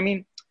 right? Like, I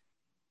mean,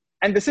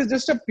 and this is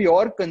just a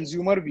pure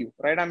consumer view,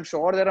 right? I'm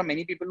sure there are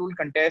many people who will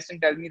contest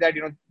and tell me that,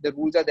 the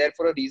rules are there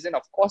for a reason.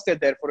 Of course, they're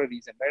there for a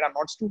reason, right? I'm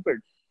not stupid.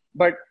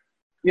 But,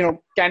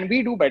 can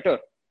we do better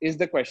is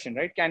the question,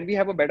 right? Can we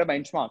have a better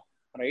benchmark,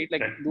 right?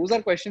 Like, those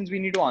are questions we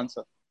need to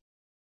answer.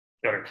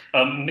 Correct.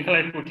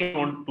 Mikhil, I quickly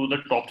want to do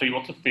the top 3.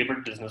 What's your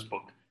favorite business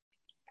book?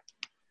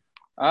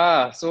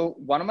 So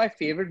one of my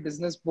favorite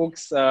business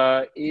books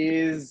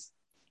is,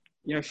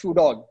 Shoe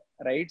Dog,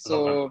 right?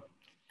 So,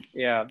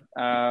 yeah.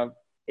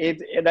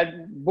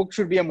 That book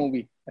should be a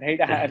movie, right?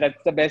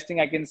 That's the best thing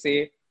I can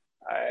say.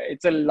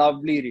 It's a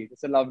lovely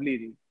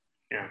read.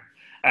 Yeah.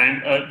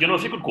 And,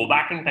 if you could go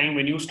back in time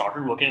when you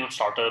started working on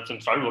startups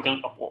and started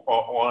working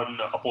on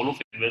Apollo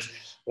Finvest,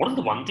 what is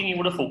the one thing you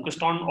would have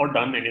focused on or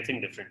done anything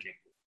differently?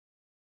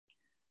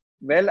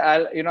 Well,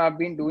 I've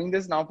been doing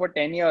this now for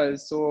 10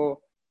 years.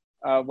 So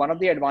one of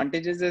the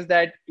advantages is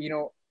that,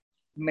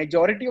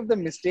 majority of the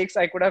mistakes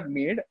I could have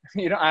made,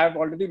 I have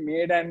already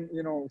made and,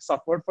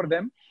 suffered for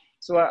them.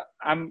 So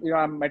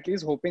I'm at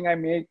least hoping I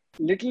make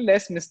little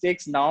less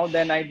mistakes now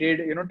than I did,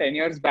 10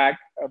 years back.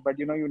 But,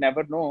 you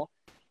never know.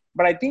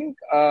 But I think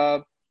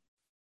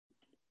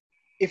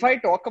if I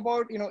talk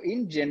about,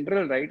 in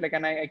general, right, like,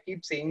 and I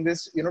keep saying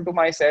this, to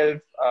myself,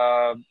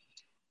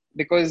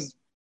 because,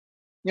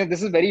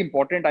 this is very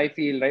important, I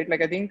feel, right?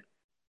 Like, I think,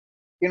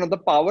 the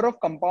power of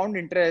compound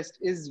interest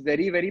is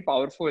very, very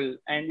powerful.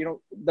 And,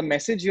 the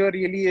message here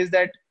really is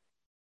that,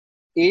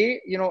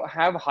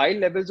 have high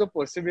levels of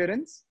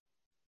perseverance,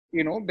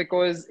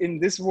 because in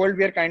this world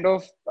we are kind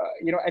of,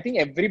 I think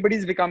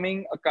everybody's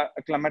becoming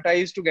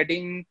acclimatized to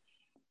getting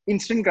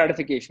instant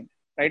gratification,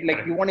 right?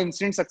 Like, you want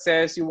instant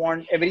success, you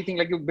want everything,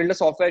 like, you build a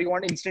software, you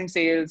want instant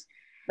sales.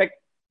 Like,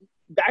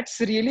 that's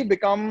really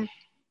become,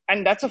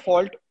 and that's a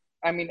fault.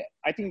 I mean,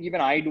 I think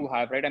even I do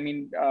have, right? I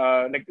mean,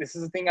 like, this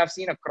is a thing I've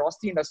seen across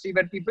the industry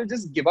where people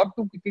just give up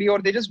too quickly, or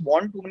they just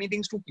want too many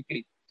things too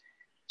quickly.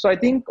 So I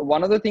think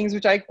one of the things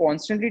which I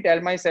constantly tell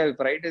myself,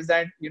 right, is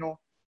that,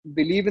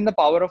 believe in the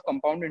power of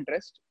compound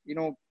interest, be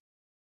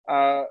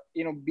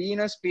in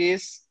a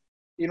space,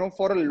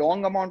 for a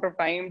long amount of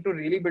time to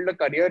really build a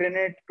career in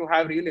it, to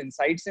have real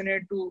insights in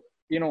it, to,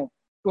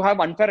 to have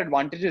unfair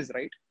advantages,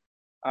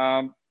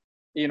 right?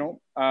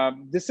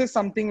 This is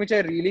something which I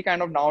really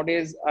kind of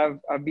nowadays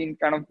I've been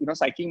kind of,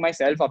 psyching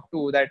myself up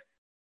to, that,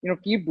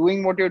 keep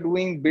doing what you're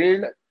doing,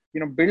 build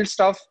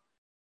stuff,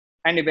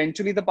 and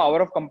eventually the power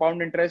of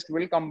compound interest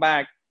will come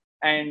back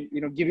and,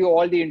 give you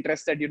all the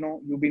interest that,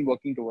 you've been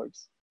working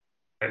towards.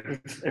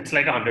 It's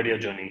like a 100-year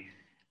journey.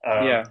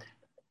 Yeah.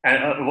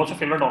 And what's your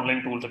favorite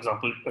online tools?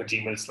 Example,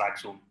 Gmail, Slack,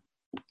 Zoom.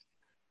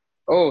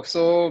 Oh,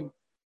 so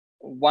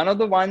one of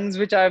the ones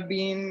which I've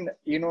been,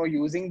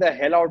 using the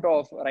hell out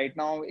of right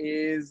now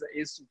is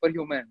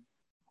Superhuman.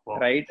 Wow.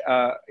 Right?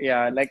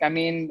 Yeah. Like, I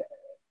mean,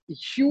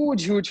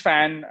 huge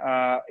fan,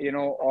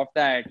 of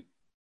that.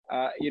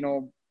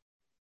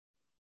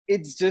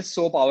 It's just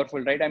so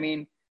powerful, right? I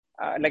mean,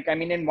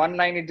 in one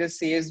line, it just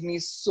saves me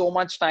so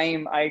much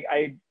time.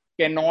 I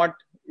cannot,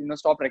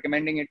 stop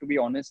recommending it, to be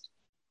honest.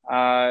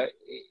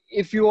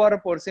 If you are a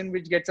person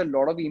which gets a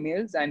lot of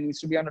emails and needs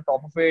to be on the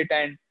top of it,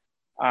 and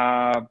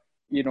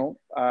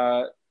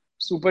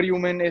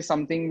Superhuman is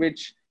something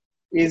which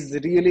is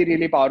really,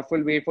 really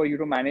powerful way for you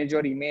to manage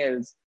your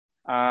emails.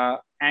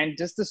 And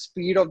just the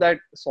speed of that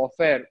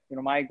software,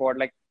 my God,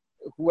 like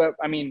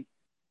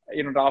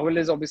Rahul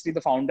is obviously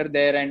the founder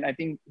there, and I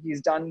think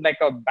he's done like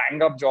a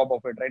bang up job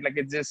of it, right? Like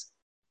it's just,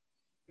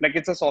 like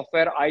it's a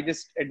software I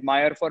just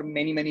admire for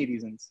many, many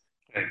reasons.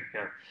 Right,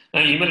 yeah.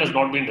 Now, email has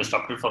not been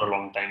disrupted for a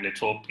long time. Let's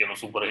hope,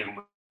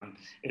 Superhuman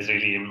is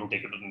really able to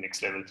take it to the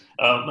next level.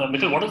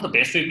 Mikhil, what is the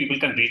best way people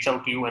can reach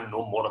out to you and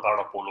know more about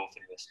Apollo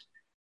Finvest?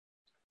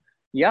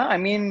 Yeah,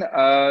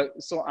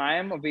 so I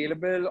am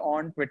available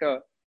on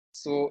Twitter.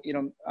 So,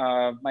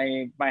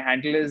 my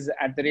handle is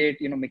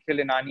 @Mikhil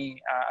Innani.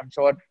 I'm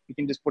sure you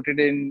can just put it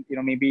in,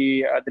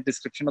 maybe the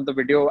description of the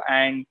video.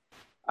 And,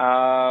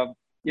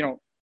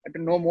 to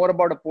know more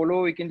about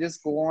Apollo, you can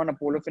just go on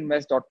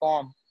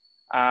apollofinvest.com.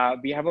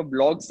 We have a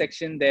blog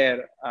section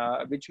there,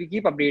 which we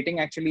keep updating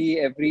actually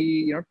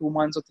every, 2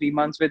 months or 3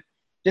 months with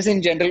just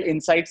in general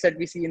insights that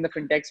we see in the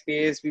fintech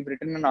space. We've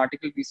written an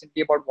article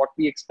recently about what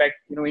we expect,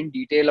 in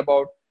detail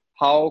about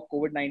how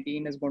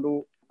COVID-19 is going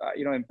to,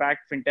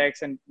 impact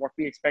fintechs and what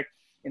we expect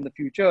in the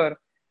future.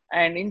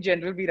 And in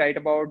general, we write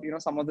about,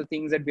 some of the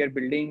things that we are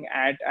building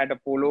at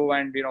Apollo,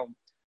 and,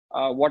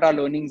 what our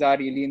learnings are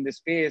really in this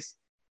space.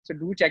 So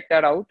do check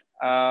that out.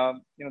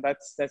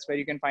 That's where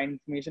you can find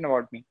information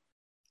about me.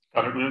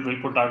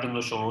 We'll put that in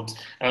the show notes.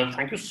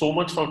 Thank you so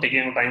much for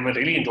taking the time. I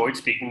really enjoyed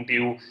speaking to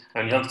you,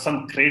 and you have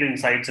some great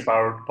insights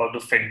about the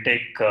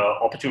fintech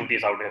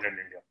opportunities out there in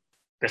India.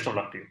 Best of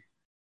luck to you.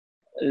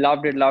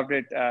 Loved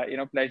it.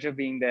 Pleasure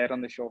being there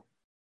on the show.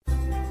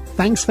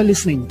 Thanks for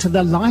listening to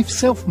the Life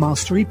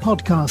Self-Mastery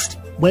podcast,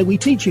 where we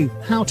teach you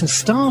how to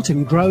start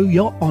and grow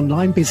your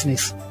online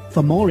business.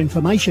 For more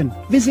information,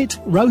 visit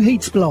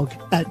Rohit's blog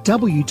at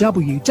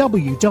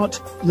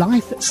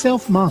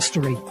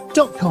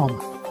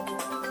www.lifeselfmastery.com.